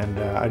 And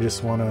I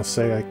just want to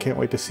say I can't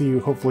wait to see you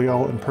hopefully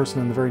all in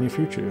person in the very near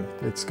future.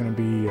 It's going to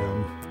be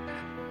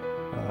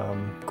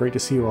great to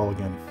see you all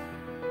again.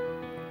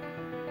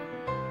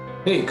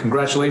 Hey,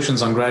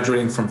 congratulations on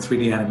graduating from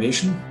 3D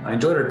animation. I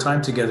enjoyed our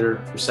time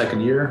together for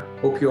second year.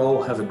 Hope you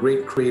all have a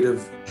great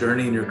creative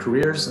journey in your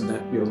careers, and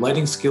that your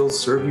lighting skills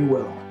serve you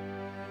well.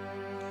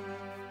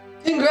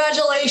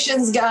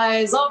 Congratulations,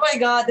 guys. Oh my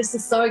God, this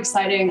is so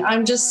exciting.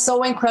 I'm just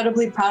so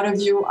incredibly proud of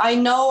you. I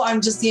know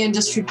I'm just the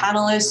industry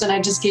panelist, and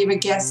I just gave a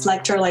guest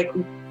lecture like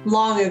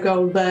long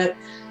ago, but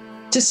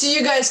to see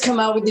you guys come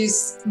out with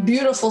these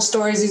beautiful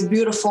stories, these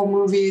beautiful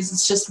movies,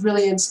 it's just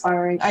really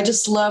inspiring. I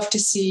just love to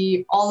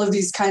see all of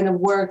these kind of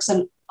works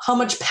and how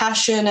much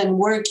passion and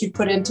work you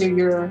put into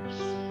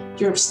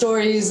your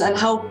stories and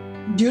how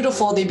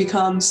beautiful they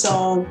become.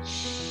 So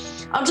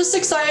I'm just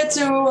excited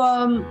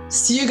to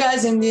see you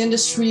guys in the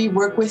industry,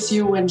 work with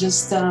you, and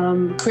just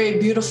create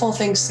beautiful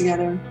things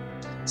together.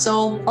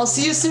 So I'll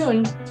see you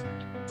soon.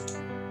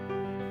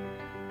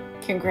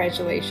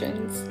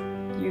 Congratulations.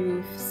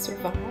 You've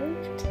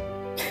survived.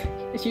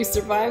 You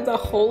survived a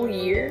whole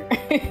year.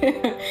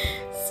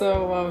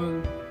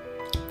 So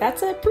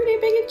that's a pretty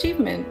big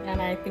achievement,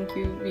 and I think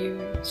you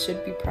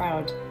should be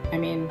proud. I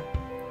mean,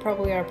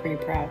 probably are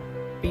pretty proud,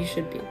 but you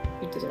should be.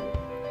 You deserve it.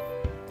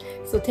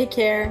 So take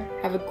care,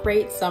 have a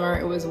great summer,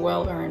 it was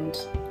well earned,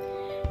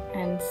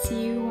 and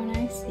see you when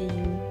I see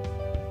you.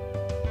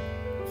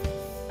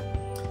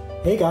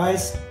 Hey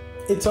guys,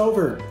 it's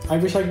over. I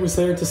wish I was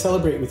there to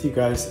celebrate with you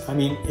guys. I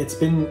mean, it's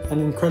been an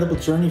incredible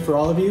journey for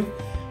all of you,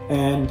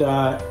 And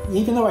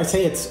even though I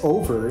say it's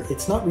over,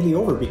 it's not really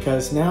over,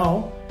 because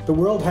now the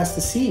world has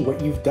to see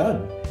what you've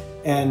done.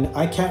 And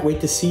I can't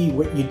wait to see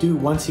what you do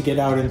once you get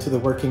out into the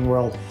working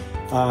world.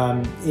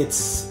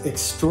 It's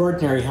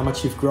extraordinary how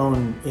much you've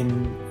grown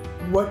in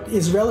what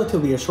is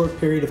relatively a short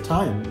period of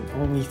time,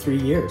 only 3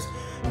 years.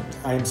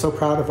 I am so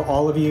proud of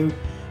all of you.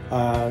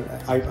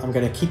 I'm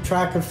going to keep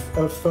track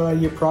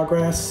of your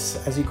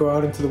progress as you go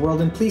out into the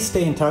world, and please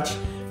stay in touch,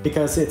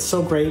 because it's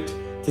so great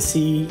to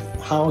see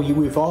how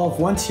you evolve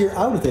once you're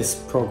out of this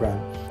program.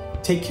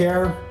 Take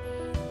care,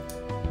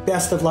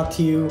 best of luck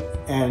to you,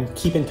 and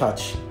keep in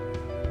touch.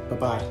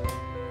 Bye-bye.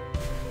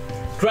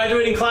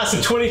 Graduating class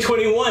of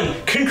 2021,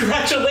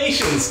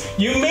 congratulations!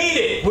 You made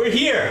it! We're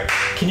here!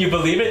 Can you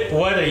believe it?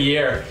 What a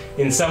year.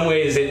 In some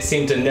ways it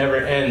seemed to never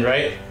end,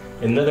 right?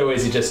 In other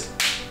ways it just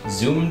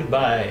zoomed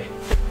by.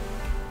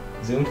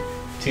 Zoomed?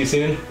 Too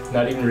soon?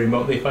 Not even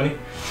remotely funny?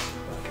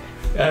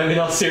 In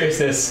all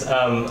seriousness,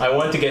 I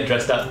wanted to get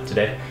dressed up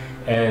today,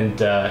 and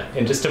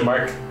just to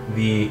mark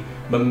the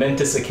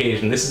momentous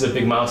occasion. This is a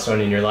big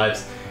milestone in your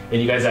lives,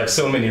 and you guys have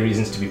so many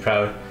reasons to be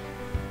proud.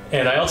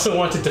 And I also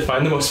wanted to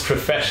find the most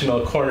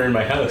professional corner in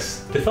my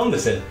house to film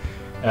this in.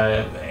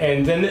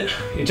 And then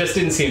it just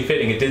didn't seem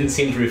fitting. It didn't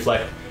seem to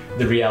reflect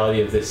the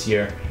reality of this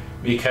year,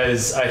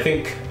 because I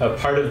think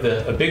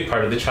a big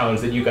part of the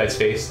challenge that you guys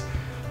faced,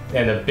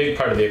 and a big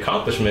part of the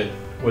accomplishment,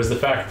 was the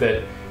fact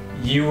that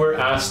you were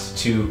asked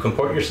to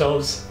comport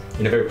yourselves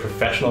in a very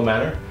professional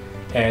manner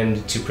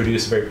and to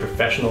produce very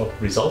professional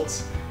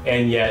results,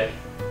 and yet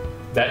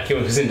that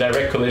was in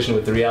direct collision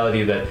with the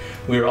reality that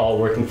we were all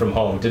working from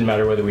home. It didn't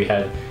matter whether we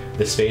had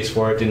the space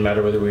for it, didn't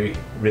matter whether we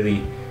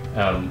really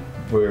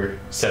were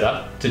set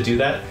up to do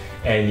that,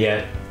 and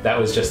yet that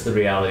was just the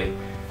reality.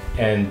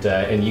 And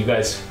you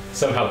guys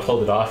somehow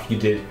pulled it off. You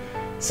did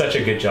such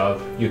a good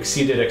job. You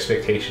exceeded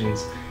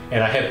expectations,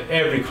 and I have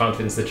every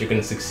confidence that you're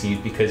going to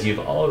succeed, because you've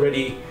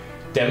already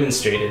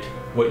demonstrated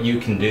what you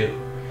can do.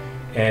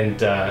 And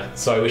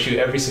so I wish you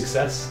every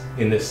success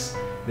in this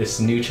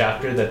new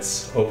chapter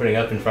that's opening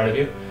up in front of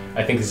you.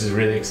 I think this is a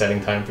really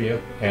exciting time for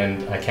you,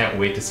 and I can't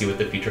wait to see what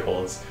the future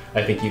holds.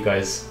 I think you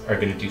guys are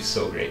going to do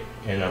so great,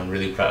 and I'm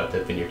really proud to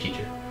have been your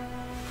teacher.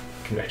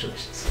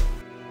 Congratulations.